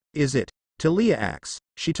 Is it? Taliya asks.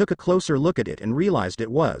 She took a closer look at it and realized it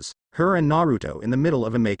was her and Naruto in the middle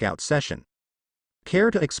of a makeout session. Care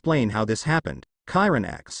to explain how this happened? Chiron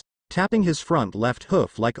asks, tapping his front left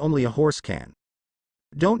hoof like only a horse can.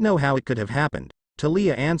 Don't know how it could have happened,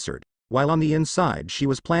 Taliya answered, while on the inside she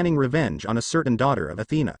was planning revenge on a certain daughter of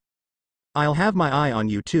Athena. I'll have my eye on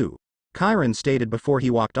you too, Chiron stated before he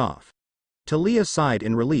walked off. Taliya sighed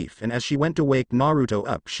in relief, and as she went to wake Naruto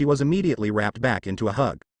up she was immediately wrapped back into a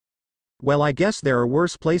hug. Well, I guess there are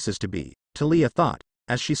worse places to be, Taliya thought,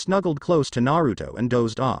 as she snuggled close to Naruto and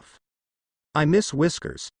dozed off. I miss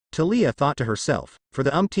Whiskers, Taliya thought to herself, for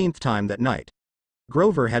the umpteenth time that night.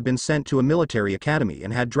 Grover had been sent to a military academy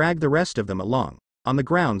and had dragged the rest of them along, on the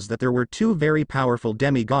grounds that there were two very powerful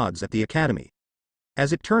demigods at the academy.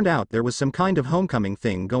 As it turned out, there was some kind of homecoming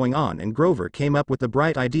thing going on, and Grover came up with the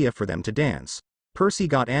bright idea for them to dance. Percy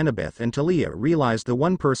got Annabeth, and Taliya realized the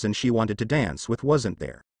one person she wanted to dance with wasn't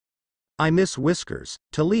there. I miss Whiskers,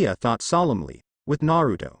 Taliya thought solemnly, with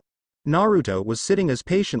Naruto. Naruto was sitting as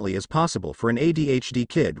patiently as possible for an ADHD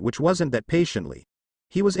kid, which wasn't that patiently.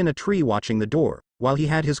 He was in a tree watching the door, while he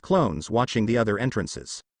had his clones watching the other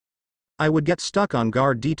entrances. I would get stuck on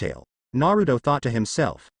guard detail, Naruto thought to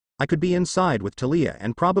himself. I could be inside with Taliya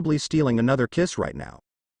and probably stealing another kiss right now.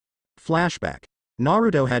 Flashback.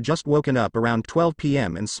 Naruto had just woken up around 12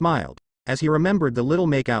 p.m. and smiled, as he remembered the little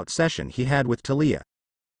makeout session he had with Taliya.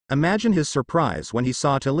 Imagine his surprise when he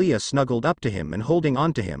saw Taliya snuggled up to him and holding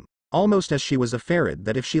on to him, almost as she was afraid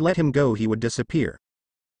that if she let him go he would disappear.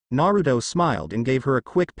 Naruto smiled and gave her a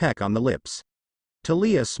quick peck on the lips.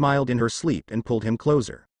 Taliya smiled in her sleep and pulled him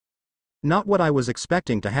closer. Not what I was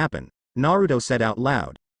expecting to happen, Naruto said out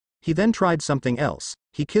loud. He then tried something else.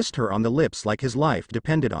 He kissed her on the lips like his life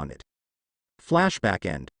depended on it. Flashback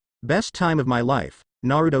end. Best time of my life,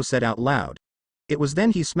 Naruto said out loud. It was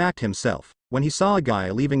then he smacked himself, when he saw a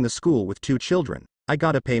guy leaving the school with two children. I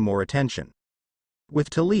gotta pay more attention. With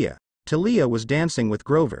Taliya, Taliya was dancing with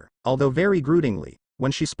Grover, although very grudgingly,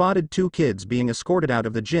 when she spotted two kids being escorted out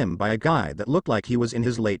of the gym by a guy that looked like he was in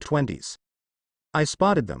his late 20s. I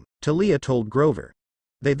spotted them, Taliya told Grover.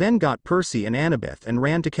 They then got Percy and Annabeth and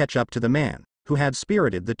ran to catch up to the man, who had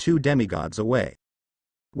spirited the two demigods away.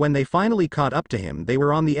 When they finally caught up to him, they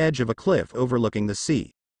were on the edge of a cliff overlooking the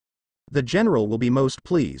sea. The general will be most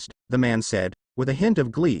pleased, the man said, with a hint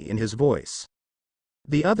of glee in his voice.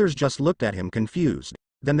 The others just looked at him confused.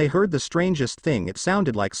 Then they heard the strangest thing. It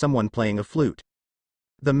sounded like someone playing a flute.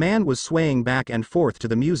 The man was swaying back and forth to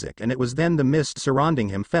the music, and it was then the mist surrounding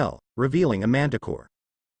him fell, revealing a manticore.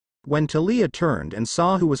 When Taliya turned and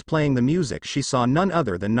saw who was playing the music, she saw none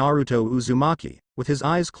other than Naruto Uzumaki, with his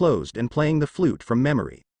eyes closed and playing the flute from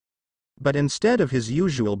memory. But instead of his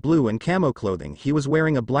usual blue and camo clothing, he was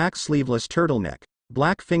wearing a black sleeveless turtleneck,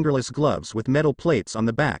 black fingerless gloves with metal plates on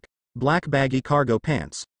the back, black baggy cargo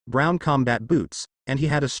pants, brown combat boots, and he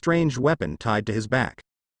had a strange weapon tied to his back.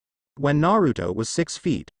 When Naruto was 6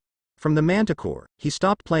 feet from the manticore, he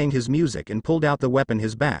stopped playing his music and pulled out the weapon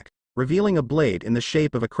his back, revealing a blade in the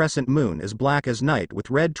shape of a crescent moon as black as night with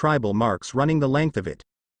red tribal marks running the length of it.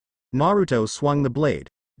 Naruto swung the blade,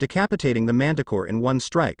 decapitating the manticore in one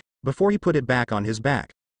strike, before he put it back on his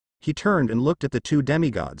back. He turned and looked at the two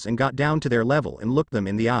demigods and got down to their level and looked them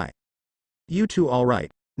in the eye. You two all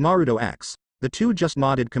right? Naruto asks. The two just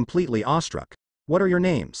nodded, completely awestruck. What are your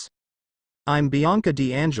names? I'm Bianca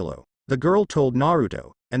D'Angelo, the girl told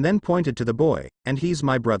Naruto, and then pointed to the boy, and he's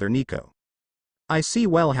my brother Nico. I see.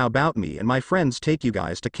 Well, how about me and my friends take you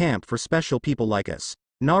guys to camp for special people like us?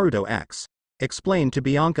 Naruto asks. Explained to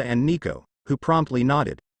Bianca and Nico, who promptly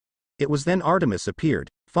nodded. It was then Artemis appeared,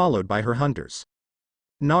 followed by her hunters.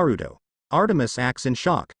 Naruto. Artemis acts in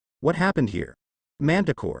shock. What happened here?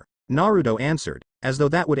 Manticore. Naruto answered, as though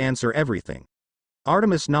that would answer everything.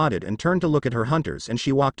 Artemis nodded and turned to look at her hunters, and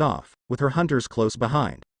she walked off, with her hunters close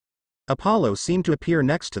behind. Apollo seemed to appear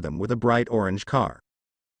next to them with a bright orange car.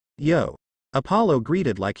 Yo. Apollo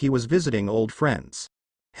greeted like he was visiting old friends.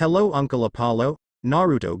 "Hello, Uncle Apollo,"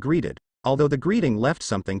 Naruto greeted, although the greeting left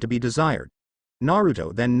something to be desired.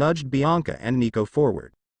 Naruto then nudged Bianca and Nico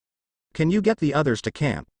forward. "Can you get the others to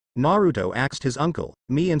camp?" Naruto asked his uncle.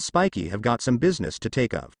 "Me and Spiky have got some business to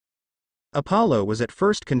take of." Apollo was at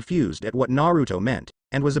first confused at what Naruto meant,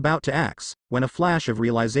 and was about to ask, when a flash of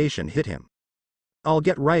realization hit him. "I'll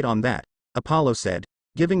get right on that," Apollo said,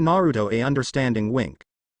 giving Naruto a understanding wink.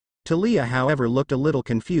 Talia however looked a little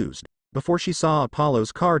confused, before she saw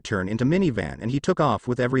Apollo's car turn into minivan and he took off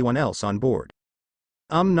with everyone else on board.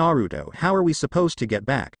 Naruto, how are we supposed to get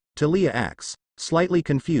back?" Talia asks, slightly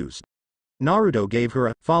confused. Naruto gave her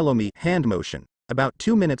a "follow me" hand motion. About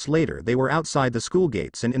 2 minutes later they were outside the school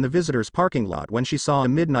gates and in the visitors' parking lot when she saw a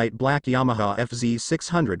midnight black Yamaha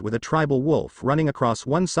FZ600 with a tribal wolf running across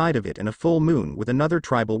one side of it and a full moon with another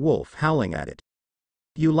tribal wolf howling at it.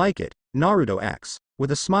 "You like it?" Naruto asks,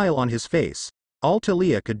 with a smile on his face. All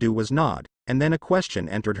Talia could do was nod, and then a question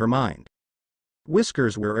entered her mind.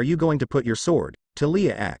 "Whiskers, where are you going to put your sword?"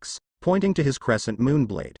 Talia asks, pointing to his crescent moon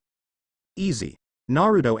blade. "Easy,"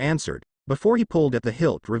 Naruto answered, before he pulled at the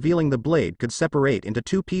hilt, revealing the blade could separate into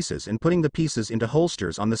 2 pieces and putting the pieces into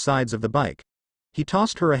holsters on the sides of the bike. He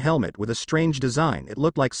tossed her a helmet with a strange design. It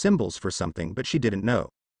looked like symbols for something, but she didn't know.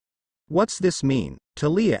 "What's this mean?"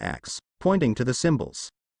 Talia asks, pointing to the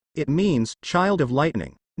symbols. "It means, Child of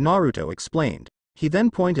Lightning," Naruto explained. He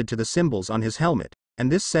then pointed to the symbols on his helmet,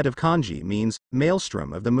 and this set of kanji means,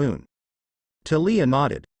 Maelstrom of the Moon. Talia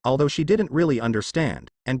nodded, although she didn't really understand,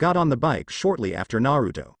 and got on the bike shortly after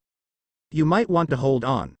Naruto. "You might want to hold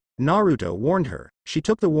on," Naruto warned her. She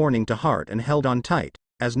took the warning to heart and held on tight,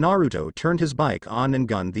 as Naruto turned his bike on and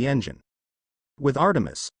gunned the engine. With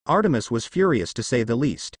Artemis was furious to say the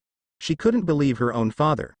least. She couldn't believe her own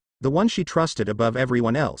father, the one she trusted above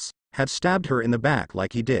everyone else, had stabbed her in the back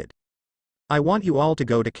like he did. "I want you all to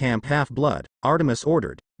go to Camp Half-Blood," Artemis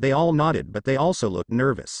ordered. They all nodded, but they also looked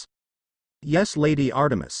nervous. "Yes, Lady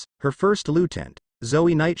Artemis," her first lieutenant,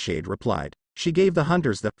 Zoe Nightshade, replied. She gave the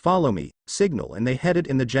hunters the "follow me" signal and they headed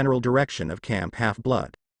in the general direction of Camp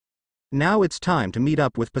Half-Blood. Now it's time to meet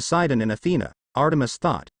up with Poseidon and Athena, Artemis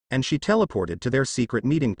thought, and she teleported to their secret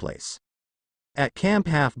meeting place. At Camp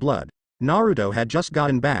Half-Blood, Naruto had just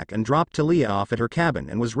gotten back and dropped Talia off at her cabin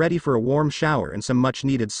and was ready for a warm shower and some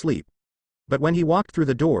much-needed sleep. But when he walked through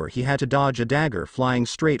the door he had to dodge a dagger flying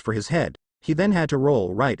straight for his head. He then had to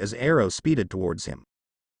roll right as arrow speeded towards him.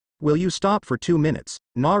 "Will you stop for 2 minutes?"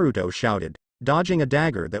 Naruto shouted, dodging a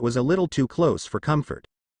dagger that was a little too close for comfort.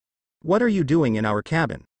 "What are you doing in our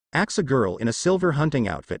cabin?" asks a girl in a silver hunting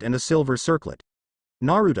outfit and a silver circlet.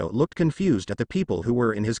 Naruto looked confused at the people who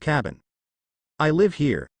were in his cabin. "I live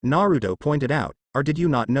here," Naruto pointed out, "or did you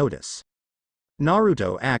not notice?"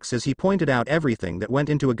 Naruto asks as he pointed out everything that went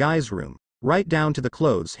into a guy's room, right down to the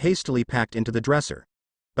clothes hastily packed into the dresser.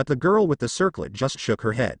 But the girl with the circlet just shook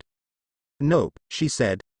her head. "Nope," she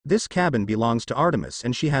said, "this cabin belongs to Artemis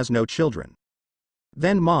and she has no children."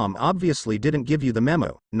 "Then Mom obviously didn't give you the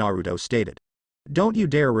memo," Naruto stated. "Don't you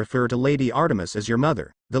dare refer to Lady Artemis as your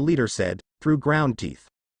mother," the leader said, through ground teeth.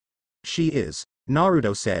 "She is,"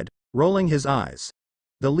 Naruto said, rolling his eyes.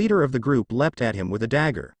 The leader of the group leapt at him with a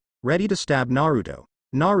dagger, ready to stab Naruto.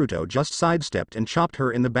 Naruto just sidestepped and chopped her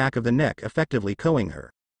in the back of the neck, effectively KOing her.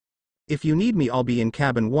 "If you need me, I'll be in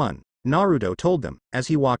cabin 1, Naruto told them, as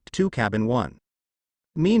he walked to cabin 1.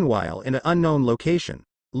 Meanwhile, in an unknown location,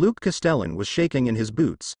 Luke Castellan was shaking in his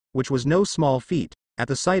boots, which was no small feat, at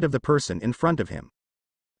the sight of the person in front of him.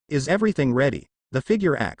 "Is everything ready?" the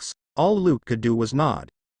figure asks. All Luke could do was nod.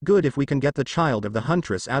 "Good, if we can get the child of the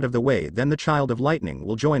huntress out of the way, then the child of lightning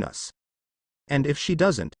will join us." "And if she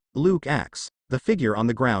doesn't?" Luke asks. The figure on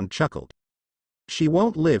the ground chuckled. "She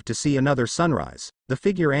won't live to see another sunrise," the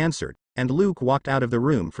figure answered, and Luke walked out of the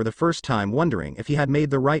room for the first time, wondering if he had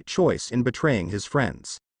made the right choice in betraying his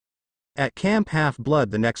friends. At Camp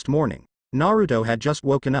Half-Blood the next morning, Naruto had just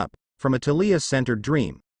woken up from a Talia-centered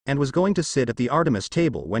dream, and was going to sit at the Artemis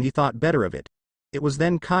table when he thought better of it. It was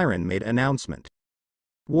then Chiron made an announcement.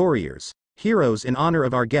 "Warriors, heroes, in honor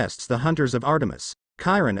of our guests the hunters of Artemis,"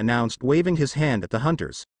 Chiron announced, waving his hand at the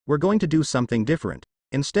hunters, "we're going to do something different.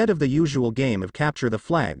 Instead of the usual game of capture the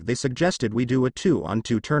flag, they suggested we do a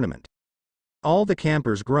 2-on-2 tournament." All the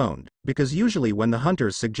campers groaned, because usually when the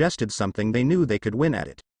hunters suggested something they knew they could win at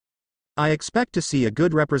it. "I expect to see a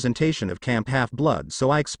good representation of Camp Half-Blood, so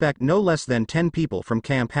I expect no less than 10 people from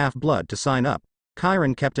Camp Half-Blood to sign up,"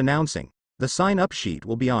 Chiron kept announcing. "The sign-up sheet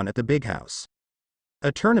will be on at the big house."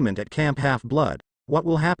 A tournament at Camp Half-Blood. What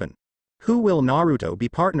will happen? Who will Naruto be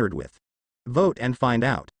partnered with? Vote and find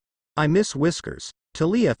out. "I miss Whiskers,"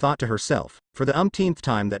 Talia thought to herself, for the umpteenth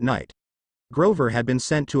time that night. Grover had been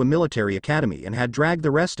sent to a military academy and had dragged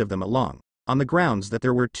the rest of them along, on the grounds that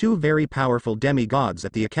there were two very powerful demigods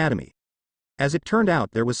at the academy. As it turned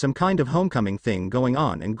out, there was some kind of homecoming thing going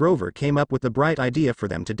on, and Grover came up with the bright idea for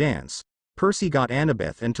them to dance. Percy got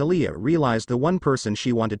Annabeth, and Talia realized the one person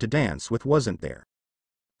she wanted to dance with wasn't there.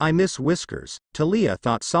 "I miss Whiskers," Talia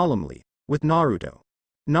thought solemnly, with Naruto.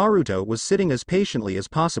 Naruto was sitting as patiently as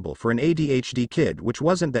possible for an ADHD kid, which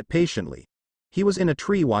wasn't that patiently. He was in a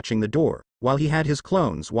tree watching the door, while he had his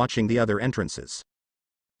clones watching the other entrances.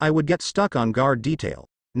 "I would get stuck on guard detail,"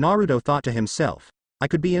 Naruto thought to himself. "I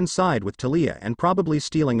could be inside with Talia and probably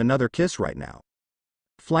stealing another kiss right now."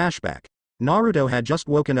 Flashback. Naruto had just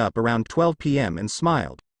woken up around 12 p.m. and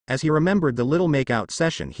smiled, as he remembered the little make-out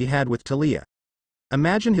session he had with Talia.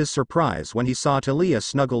 Imagine his surprise when he saw Talia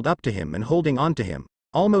snuggled up to him and holding onto him,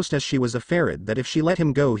 almost as she was afraid that if she let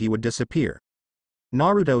him go he would disappear.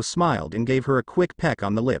 Naruto smiled and gave her a quick peck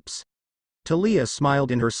on the lips. Talia smiled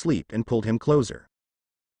in her sleep and pulled him closer.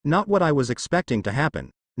 "Not what I was expecting to happen,"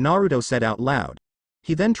 Naruto said out loud.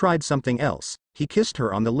 He then tried something else. He kissed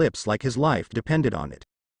her on the lips like his life depended on it.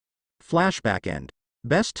 Flashback end.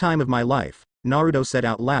 "Best time of my life," Naruto said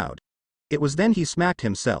out loud. It was then he smacked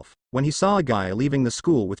himself. When he saw a guy leaving the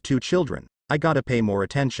school with 2 children, "I gotta pay more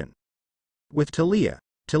attention." With Talia.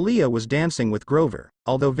 Talia was dancing with Grover,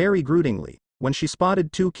 although very grudgingly, when she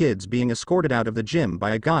spotted 2 kids being escorted out of the gym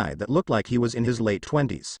by a guy that looked like he was in his late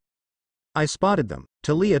 20s. "I spotted them,"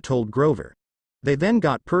 Talia told Grover. They then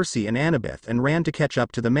got Percy and Annabeth and ran to catch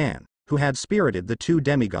up to the man, who had spirited the 2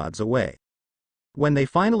 demigods away. When they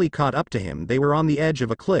finally caught up to him, they were on the edge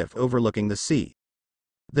of a cliff overlooking the sea.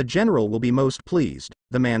 "The general will be most pleased,"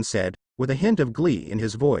 the man said, with a hint of glee in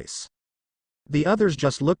his voice. The others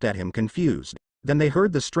just looked at him confused. Then they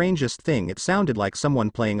heard the strangest thing. It sounded like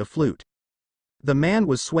someone playing a flute. The man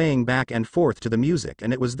was swaying back and forth to the music,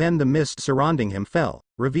 and it was then the mist surrounding him fell,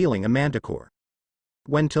 revealing a manticore.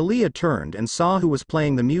 When Talia turned and saw who was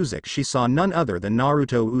playing the music, she saw none other than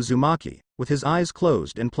Naruto Uzumaki, with his eyes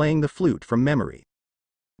closed and playing the flute from memory.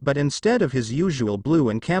 But instead of his usual blue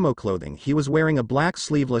and camo clothing, he was wearing a black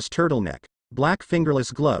sleeveless turtleneck, black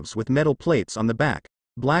fingerless gloves with metal plates on the back,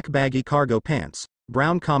 black baggy cargo pants,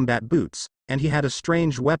 brown combat boots, and he had a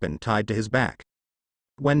strange weapon tied to his back.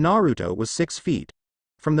 When Naruto was 6 feet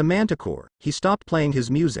from the manticore, he stopped playing his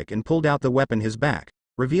music and pulled out the weapon his back,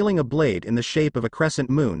 revealing a blade in the shape of a crescent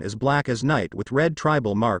moon as black as night with red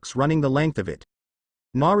tribal marks running the length of it.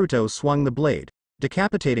 Naruto swung the blade,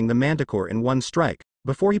 decapitating the manticore in one strike,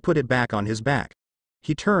 before he put it back on his back.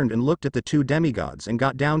 He turned and looked at the 2 demigods and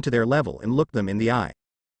got down to their level and looked them in the eye.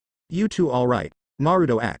 "You two all right?"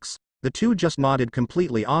 Naruto asked. The 2 just nodded,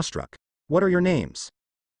 completely awestruck. "What are your names?"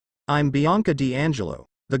 "I'm Bianca D'Angelo,"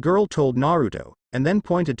 the girl told Naruto, and then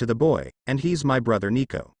pointed to the boy, "and he's my brother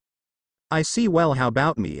Nico." "I see. Well, how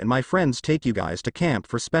about me and my friends take you guys to camp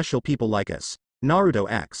for special people like us?" Naruto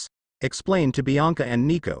explained to Bianca and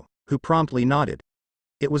Nico, who promptly nodded.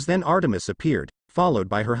 It was then Artemis appeared, followed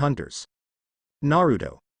by her hunters.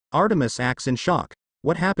 Naruto. Artemis acts in shock.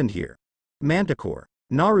 "What happened here?" "Manticore,"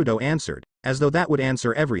 Naruto answered, as though that would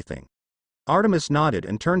answer everything. Artemis nodded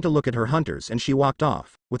and turned to look at her hunters, and she walked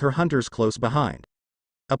off, with her hunters close behind.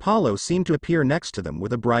 Apollo seemed to appear next to them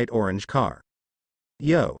with a bright orange car.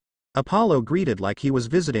 "Yo." Apollo greeted like he was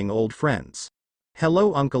visiting old friends.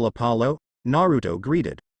 "Hello, Uncle Apollo," Naruto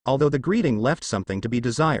greeted, although the greeting left something to be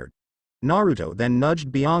desired. Naruto then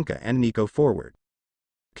nudged Bianca and Nico forward.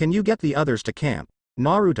 "Can you get the others to camp?"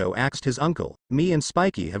 Naruto asked his uncle. "Me and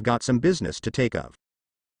Spiky have got some business to take of."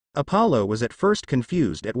 Apollo was at first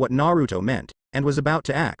confused at what Naruto meant, and was about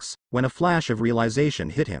to ask, when a flash of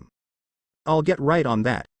realization hit him. "I'll get right on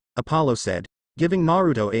that," Apollo said, giving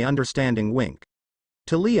Naruto an understanding wink.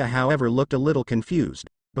 Talia, however, looked a little confused,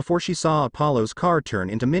 before she saw Apollo's car turn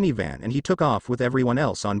into minivan and he took off with everyone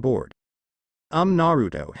else on board.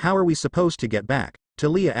 Naruto, how are we supposed to get back?"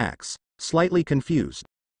 Talia asks, slightly confused.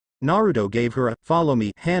 Naruto gave her a "follow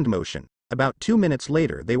me" hand motion. About 2 minutes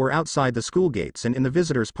later they were outside the school gates and in the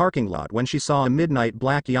visitors' parking lot when she saw a midnight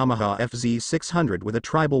black Yamaha FZ600 with a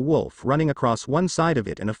tribal wolf running across one side of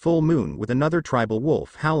it and a full moon with another tribal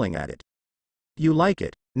wolf howling at it. "You like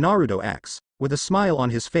it?" Naruto asks, with a smile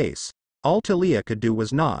on his face. All Talia could do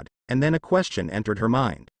was nod, and then a question entered her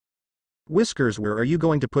mind. "Whiskers, where are you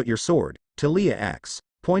going to put your sword?" Talia asks,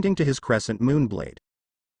 pointing to his crescent moon blade.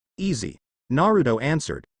 "Easy," Naruto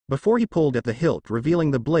answered, before he pulled at the hilt,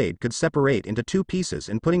 revealing the blade could separate into 2 pieces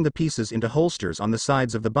and putting the pieces into holsters on the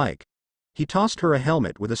sides of the bike. He tossed her a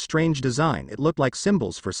helmet with a strange design. It looked like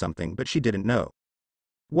symbols for something, but she didn't know.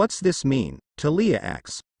 "What's this mean?" Talia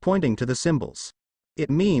asks, pointing to the symbols. "It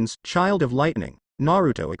means, Child of Lightning,"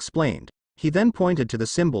 Naruto explained. He then pointed to the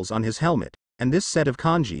symbols on his helmet, and this set of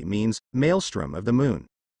kanji means, Maelstrom of the Moon.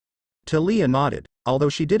 Taliya nodded, although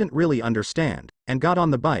she didn't really understand, and got on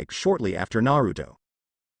the bike shortly after Naruto.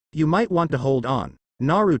 You might want to hold on,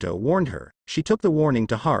 Naruto warned her. She took the warning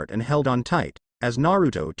to heart and held on tight, as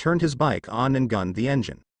Naruto turned his bike on and gunned the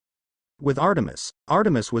engine. With Artemis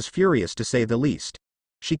was furious to say the least.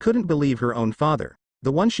 She couldn't believe her own father,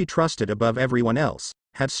 the one she trusted above everyone else,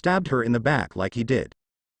 had stabbed her in the back like he did.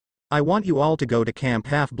 I want you all to go to Camp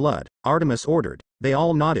Half-Blood, Artemis ordered. They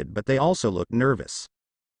all nodded, but they also looked nervous.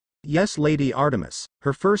 Yes, Lady Artemis,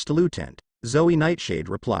 her first lieutenant, Zoe Nightshade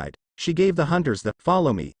replied. She gave the hunters the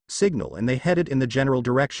 "follow me" signal and they headed in the general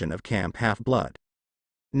direction of Camp Half-Blood.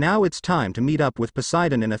 Now it's time to meet up with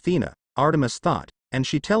Poseidon and Athena, Artemis thought, and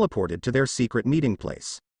she teleported to their secret meeting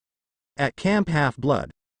place. At Camp Half-Blood,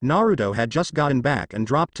 Naruto had just gotten back and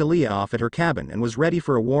dropped Taliya off at her cabin and was ready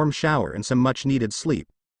for a warm shower and some much-needed sleep.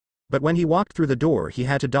 But when he walked through the door he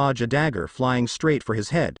had to dodge a dagger flying straight for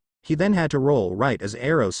his head. He then had to roll right as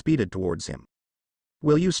arrows speeded towards him.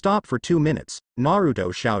 Will you stop for 2 minutes?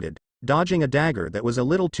 Naruto shouted, dodging a dagger that was a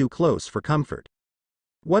little too close for comfort.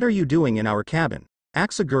 What are you doing in our cabin?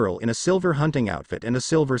 Asked a girl in a silver hunting outfit and a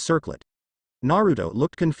silver circlet. Naruto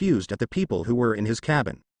looked confused at the people who were in his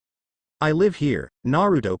cabin. I live here,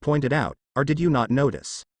 Naruto pointed out, or did you not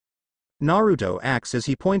notice? Naruto asked as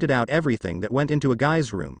he pointed out everything that went into a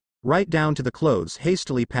guy's room, right down to the clothes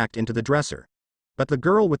hastily packed into the dresser. But the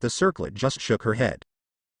girl with the circlet just shook her head.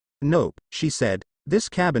 Nope, she said, this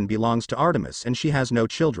cabin belongs to Artemis and she has no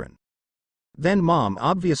children. Then Mom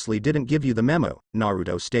obviously didn't give you the memo,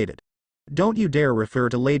 Naruto stated. Don't you dare refer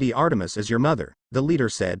to Lady Artemis as your mother, the leader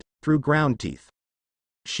said, through ground teeth.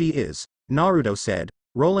 She is, Naruto said,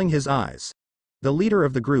 rolling his eyes. The leader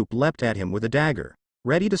of the group leapt at him with a dagger,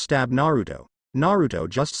 ready to stab Naruto. Naruto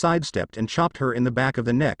just sidestepped and chopped her in the back of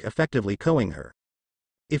the neck, effectively KOing her.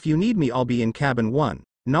 If you need me, I'll be in cabin 1,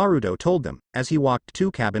 Naruto told them, as he walked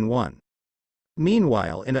to cabin 1.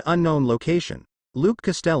 Meanwhile, in an unknown location, Luke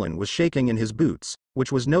Castellan was shaking in his boots, which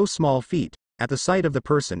was no small feat, at the sight of the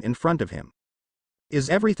person in front of him. Is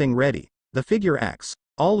everything ready? The figure asked.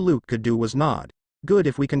 All Luke could do was nod. Good,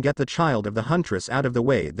 if we can get the child of the huntress out of the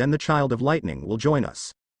way, then the child of lightning will join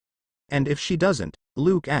us. And if she doesn't?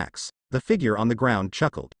 Luke asked. The figure on the ground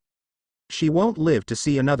chuckled. She won't live to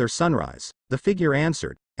see another sunrise, the figure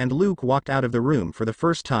answered, and Luke walked out of the room for the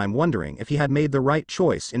first time, wondering if he had made the right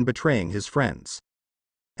choice in betraying his friends.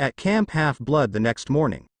 At Camp Half-Blood the next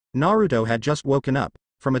morning, Naruto had just woken up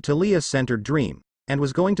from a Taliya-centered dream, and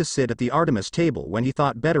was going to sit at the Artemis table when he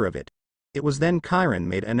thought better of it. It was then Chiron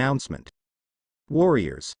made an announcement.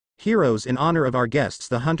 Warriors, heroes, in honor of our guests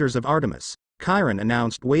the hunters of Artemis, Chiron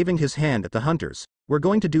announced, waving his hand at the hunters, we're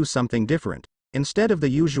going to do something different. Instead of the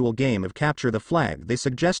usual game of capture the flag, they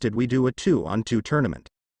suggested we do a 2-on-2 tournament.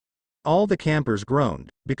 All the campers groaned,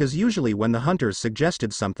 because usually when the hunters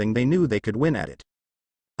suggested something they knew they could win at it.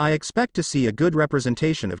 I expect to see a good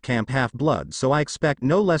representation of Camp Half-Blood, so I expect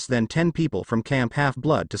no less than 10 people from Camp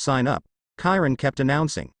Half-Blood to sign up, Chiron kept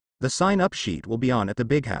announcing. The sign-up sheet will be on at the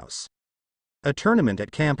big house. A tournament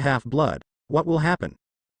at Camp Half-Blood, what will happen?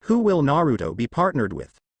 Who will Naruto be partnered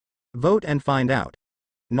with? Vote and find out.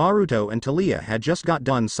 Naruto and Taliya had just got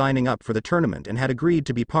done signing up for the tournament and had agreed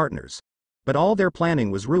to be partners. But all their planning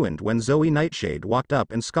was ruined when Zoe Nightshade walked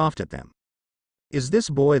up and scoffed at them. Is this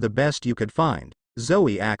boy the best you could find?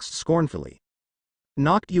 Zoe asked scornfully.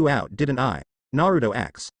 Knocked you out, didn't I? Naruto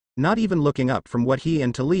asked, not even looking up from what he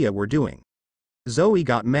and Taliya were doing. Zoe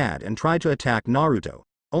got mad and tried to attack Naruto,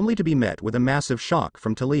 only to be met with a massive shock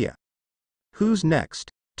from Taliya. Who's next?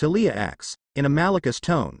 Taliya asked, in a malicious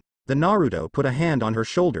tone. The Naruto put a hand on her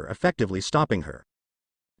shoulder, effectively stopping her.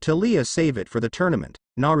 Taliya, save it for the tournament,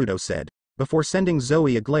 Naruto said, before sending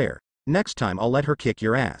Zoe a glare. Next time I'll let her kick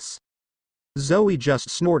your ass. Zoe just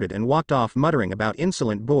snorted and walked off, muttering about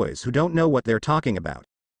insolent boys who don't know what they're talking about.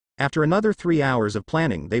 After another 3 hours of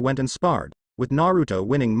planning, they went and sparred, with Naruto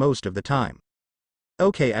winning most of the time.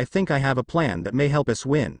 Okay, I think I have a plan that may help us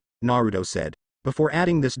win, Naruto said, before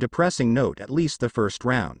adding this depressing note, at least the first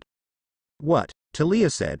round. What?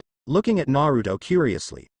 Taliya said, looking at Naruto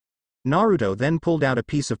curiously. Naruto then pulled out a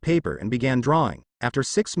piece of paper and began drawing, after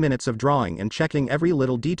 6 minutes of drawing and checking every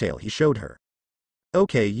little detail he showed her.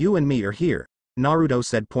 Okay, you and me are here, Naruto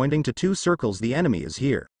said, pointing to 2 circles. The enemy is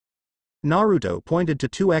here. Naruto pointed to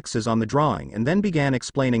 2 X's on the drawing and then began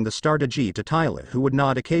explaining the strategy to Taliya, who would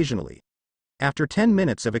nod occasionally. After 10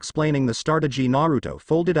 minutes of explaining the strategy, Naruto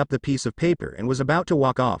folded up the piece of paper and was about to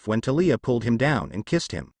walk off when Taliya pulled him down and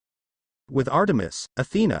kissed him. With Artemis,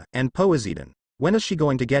 Athena, and Poseidon, when is she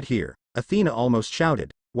going to get here? Athena almost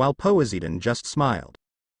shouted, while Poseidon just smiled.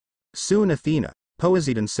 Soon Athena,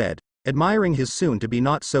 Poseidon said, admiring his soon-to-be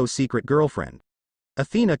not-so-secret girlfriend.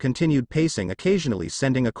 Athena continued pacing, occasionally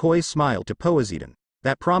sending a coy smile to Poseidon,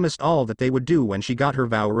 that promised all that they would do when she got her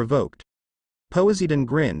vow revoked. Poseidon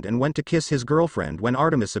grinned and went to kiss his girlfriend when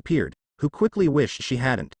Artemis appeared, who quickly wished she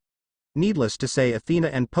hadn't. Needless to say, Athena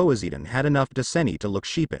and Poseidon had enough destiny to look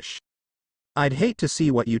sheepish. "I'd hate to see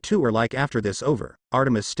what you two are like after this over,"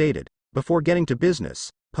 Artemis stated. "Before getting to business,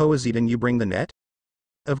 Poseidon, you bring the net?"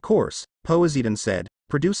 "Of course," Poseidon said,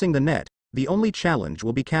 producing the net. "The only challenge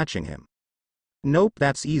will be catching him." "Nope,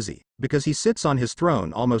 that's easy, because he sits on his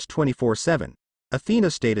throne almost 24/7,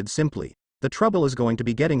 Athena stated simply. "The trouble is going to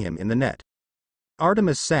be getting him in the net."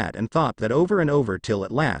 Artemis sat and thought that over and over till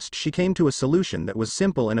at last she came to a solution that was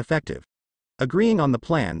simple and effective. Agreeing on the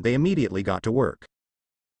plan, they immediately got to work.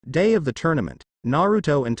 Day of the tournament,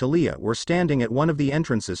 Naruto and Thalia were standing at one of the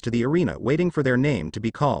entrances to the arena waiting for their name to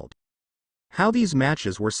be called. How these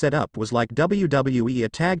matches were set up was like WWE. A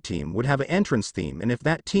tag team would have an entrance theme, and if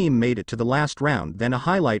that team made it to the last round, then a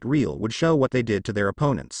highlight reel would show what they did to their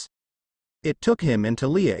opponents. It took him and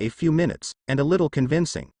Thalia a few minutes, and a little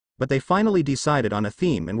convincing, but they finally decided on a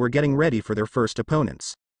theme and were getting ready for their first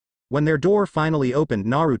opponents. When their door finally opened,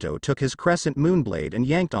 Naruto took his crescent moon blade and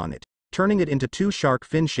yanked on it, turning it into two shark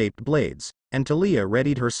fin-shaped blades, and Thalia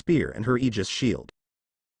readied her spear and her Aegis shield.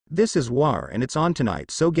 "This is war and it's on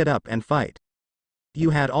tonight, so get up and fight. You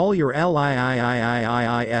had all your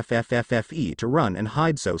liiiiiiifffe to run and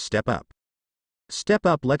hide, so step up. Step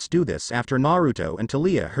up, let's do this." After Naruto and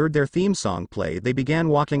Thalia heard their theme song play, they began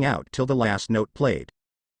walking out till the last note played.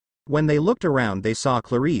 When they looked around, they saw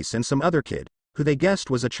Clarice and some other kid, who they guessed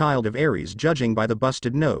was a child of Ares judging by the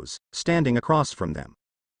busted nose, standing across from them.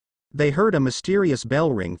 They heard a mysterious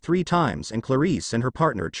bell ring 3 times and Clarice and her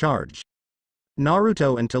partner charged.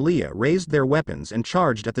 Naruto and Thalia raised their weapons and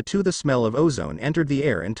charged at the two. The smell of ozone entered the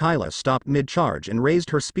air and Thalia stopped mid-charge and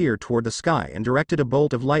raised her spear toward the sky and directed a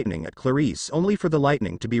bolt of lightning at Clarice, only for the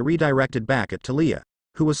lightning to be redirected back at Thalia,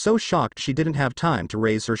 who was so shocked she didn't have time to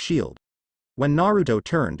raise her shield. When Naruto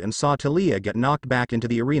turned and saw Thalia get knocked back into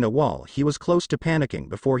the arena wall, he was close to panicking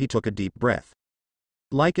before he took a deep breath.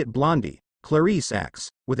 "Like it, Blondie," Clarice asks,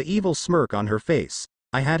 with an evil smirk on her face.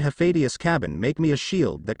 "I had Hephaestus Cabin make me a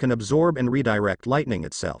shield that can absorb and redirect lightning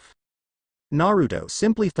itself." Naruto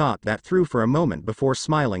simply thought that through for a moment before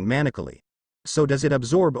smiling manically. "So does it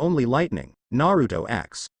absorb only lightning?" Naruto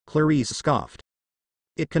asks. Clarice scoffed.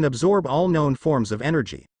 "It can absorb all known forms of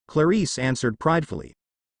energy," Clarice answered pridefully.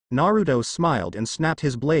 Naruto smiled and snapped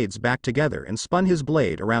his blades back together and spun his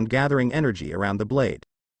blade around, gathering energy around the blade.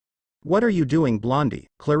 "What are you doing, Blondie?"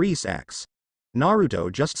 Clarice asks.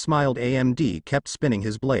 Naruto just smiled and kept spinning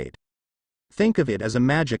his blade. "Think of it as a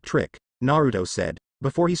magic trick," Naruto said,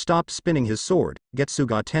 before he stopped spinning his sword,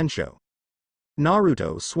 Getsuga Tensho.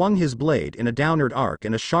 Naruto swung his blade in a downward arc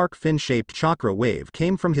and a shark fin-shaped chakra wave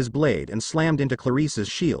came from his blade and slammed into Clarice's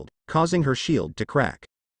shield, causing her shield to crack.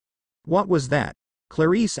 "What was that?"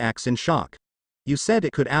 Clarice asks in shock. "You said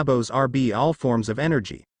it could absorb all forms of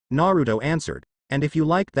energy," Naruto answered, "and if you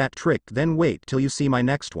liked that trick, then wait till you see my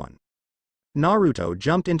next one." Naruto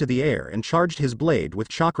jumped into the air and charged his blade with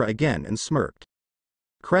chakra again and smirked.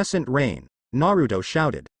 "Crescent Rain," Naruto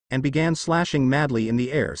shouted, and began slashing madly in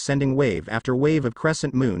the air, sending wave after wave of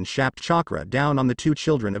crescent moon-shaped chakra down on the two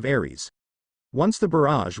children of Ares. Once the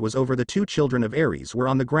barrage was over, the two children of Ares were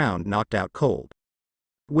on the ground, knocked out cold.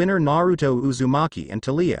 "Winner Naruto Uzumaki and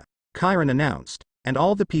Thalia," Chiron announced, and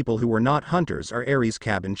all the people who were not hunters or Ares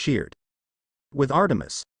Cabin cheered. With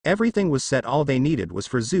Artemis, everything was set. All they needed was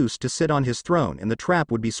for Zeus to sit on his throne and the trap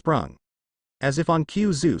would be sprung. As if on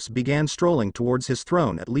cue, Zeus began strolling towards his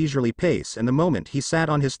throne at leisurely pace, and the moment he sat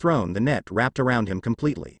on his throne, the net wrapped around him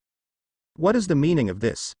completely. "What is the meaning of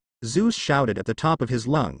this?" Zeus shouted at the top of his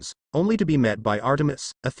lungs, only to be met by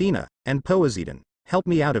Artemis, Athena, and Poseidon. "Help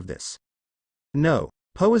me out of this." "No,"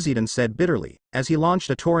 Poseidon said bitterly, as he launched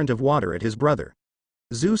a torrent of water at his brother.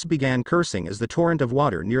 Zeus began cursing as the torrent of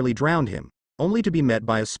water nearly drowned him, only to be met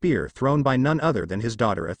by a spear thrown by none other than his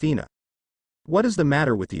daughter Athena. "What is the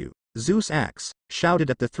matter with you?" Zeus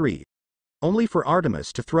shouted at the three, only for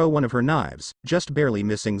Artemis to throw one of her knives, just barely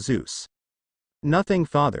missing Zeus. "Nothing,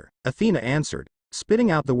 father," Athena answered,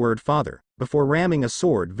 spitting out the word father, before ramming a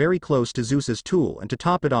sword very close to Zeus's tool, and to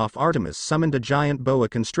top it off, Artemis summoned a giant boa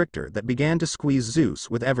constrictor that began to squeeze Zeus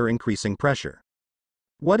with ever-increasing pressure.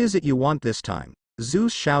 "What is it you want this time?"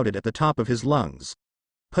 Zeus shouted at the top of his lungs.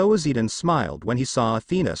 Poseidon smiled when he saw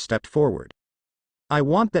Athena stepped forward. "I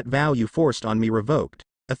want that vow you forced on me revoked,"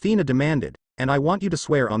 Athena demanded, "and I want you to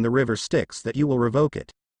swear on the river Styx that you will revoke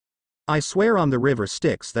it." "I swear on the river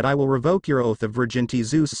Styx that I will revoke your oath of virginity,"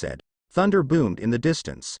 Zeus said. Thunder boomed in the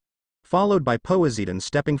distance. followed by Poseidon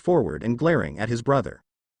stepping forward and glaring at his brother.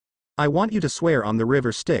 I want you to swear on the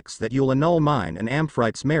river Styx that you'll annul mine and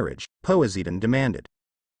Amphitrite's marriage, Poseidon demanded.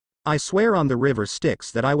 I swear on the river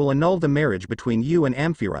Styx that I will annul the marriage between you and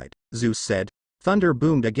Amphitrite, Zeus said. Thunder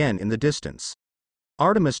boomed again in the distance.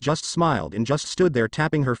 Artemis just smiled and just stood there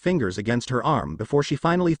tapping her fingers against her arm before she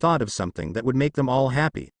finally thought of something that would make them all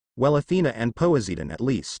happy, well, Athena and Poseidon at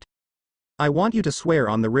least. I want you to swear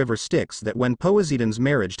on the river Styx that when Poseidon's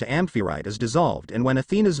marriage to Amphitrite is dissolved and when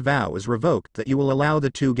Athena's vow is revoked that you will allow the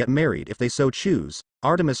two get married if they so choose,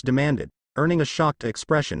 Artemis demanded, earning a shocked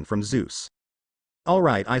expression from Zeus. All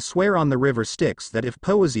right, I swear on the river Styx that if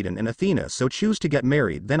Poseidon and Athena so choose to get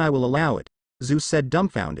married then I will allow it, Zeus said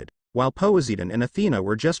dumbfounded, while Poseidon and Athena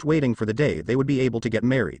were just waiting for the day they would be able to get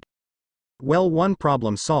married. Well, one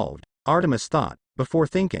problem solved, Artemis thought, before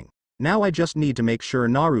thinking. Now I just need to make sure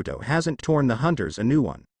Naruto hasn't torn the hunters a new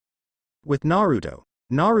one. With Naruto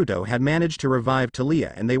had managed to revive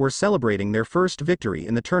Taliah and they were celebrating their first victory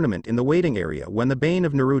in the tournament in the waiting area when the bane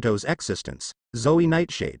of Naruto's existence, Zoe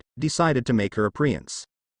Nightshade, decided to make her appearance.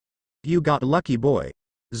 You got lucky, boy,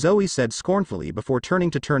 Zoe said scornfully before turning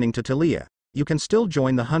to Taliah. You can still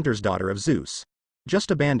join the hunter's daughter of Zeus. Just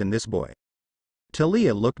abandon this boy.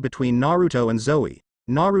 Taliah looked between Naruto and Zoe,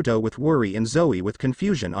 Naruto with worry and Zoe with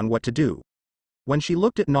confusion on what to do. When she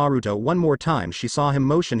looked at Naruto one more time she saw him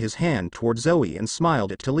motion his hand toward Zoe and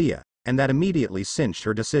smiled at Taliah, and that immediately cinched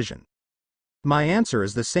her decision. My answer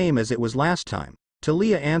is the same as it was last time,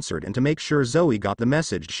 Taliah answered, and to make sure Zoe got the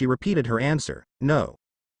message she repeated her answer, no.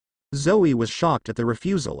 Zoe was shocked at the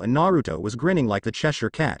refusal and Naruto was grinning like the Cheshire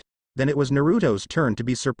Cat. Then it was Naruto's turn to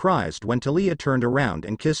be surprised when Taliah turned around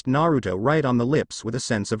and kissed Naruto right on the lips with a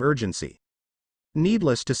sense of urgency.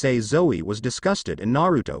 Needless to say, Zoe was disgusted and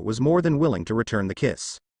Naruto was more than willing to return the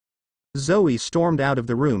kiss. Zoe stormed out of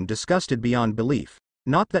the room disgusted beyond belief,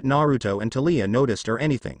 not that Naruto and Taliah noticed or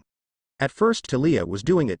anything. At first Taliah was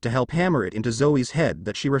doing it to help hammer it into Zoe's head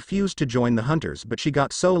that she refused to join the hunters, but she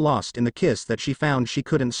got so lost in the kiss that she found she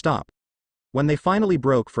couldn't stop. When they finally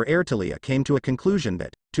broke for air, Taliah came to a conclusion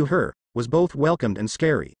that, to her, was both welcomed and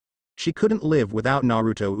scary. She couldn't live without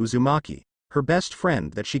Naruto Uzumaki, her best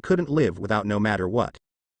friend that she couldn't live without no matter what.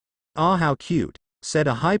 Ah, how cute, said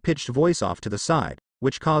a high-pitched voice off to the side,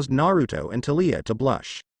 which caused Naruto and Taliah to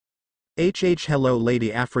blush. Hello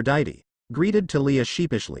Lady Aphrodite, greeted Taliah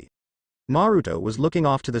sheepishly. Naruto was looking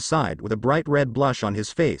off to the side with a bright red blush on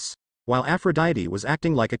his face, while Aphrodite was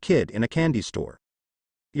acting like a kid in a candy store.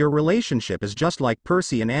 Your relationship is just like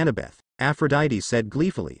Percy and Annabeth, Aphrodite said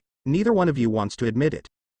gleefully. Neither one of you wants to admit it.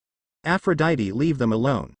 Aphrodite, leave them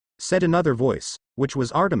alone, said another voice, which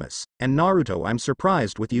was Artemis, and Naruto, I'm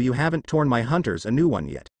surprised with you haven't torn my hunters a new one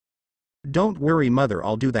yet. Don't worry mother,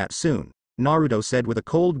 I'll do that soon, Naruto said with a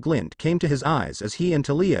cold glint came to his eyes as he and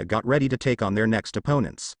Taliah got ready to take on their next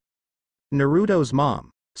opponents. Naruto's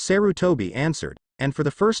mom, Sarutobi, answered, and for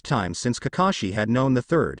the first time since Kakashi had known the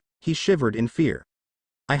third, he shivered in fear.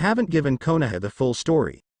 I haven't given Konoha the full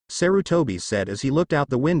story, Sarutobi said as he looked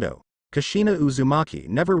out the window. Kushina Uzumaki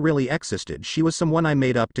never really existed, she was someone I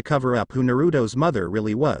made up to cover up who Naruto's mother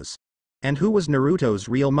really was. And who was Naruto's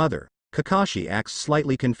real mother? Kakashi asked,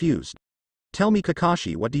 slightly confused. Tell me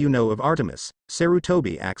Kakashi, what do you know of Artemis?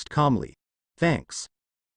 Sarutobi asked calmly. Thanks.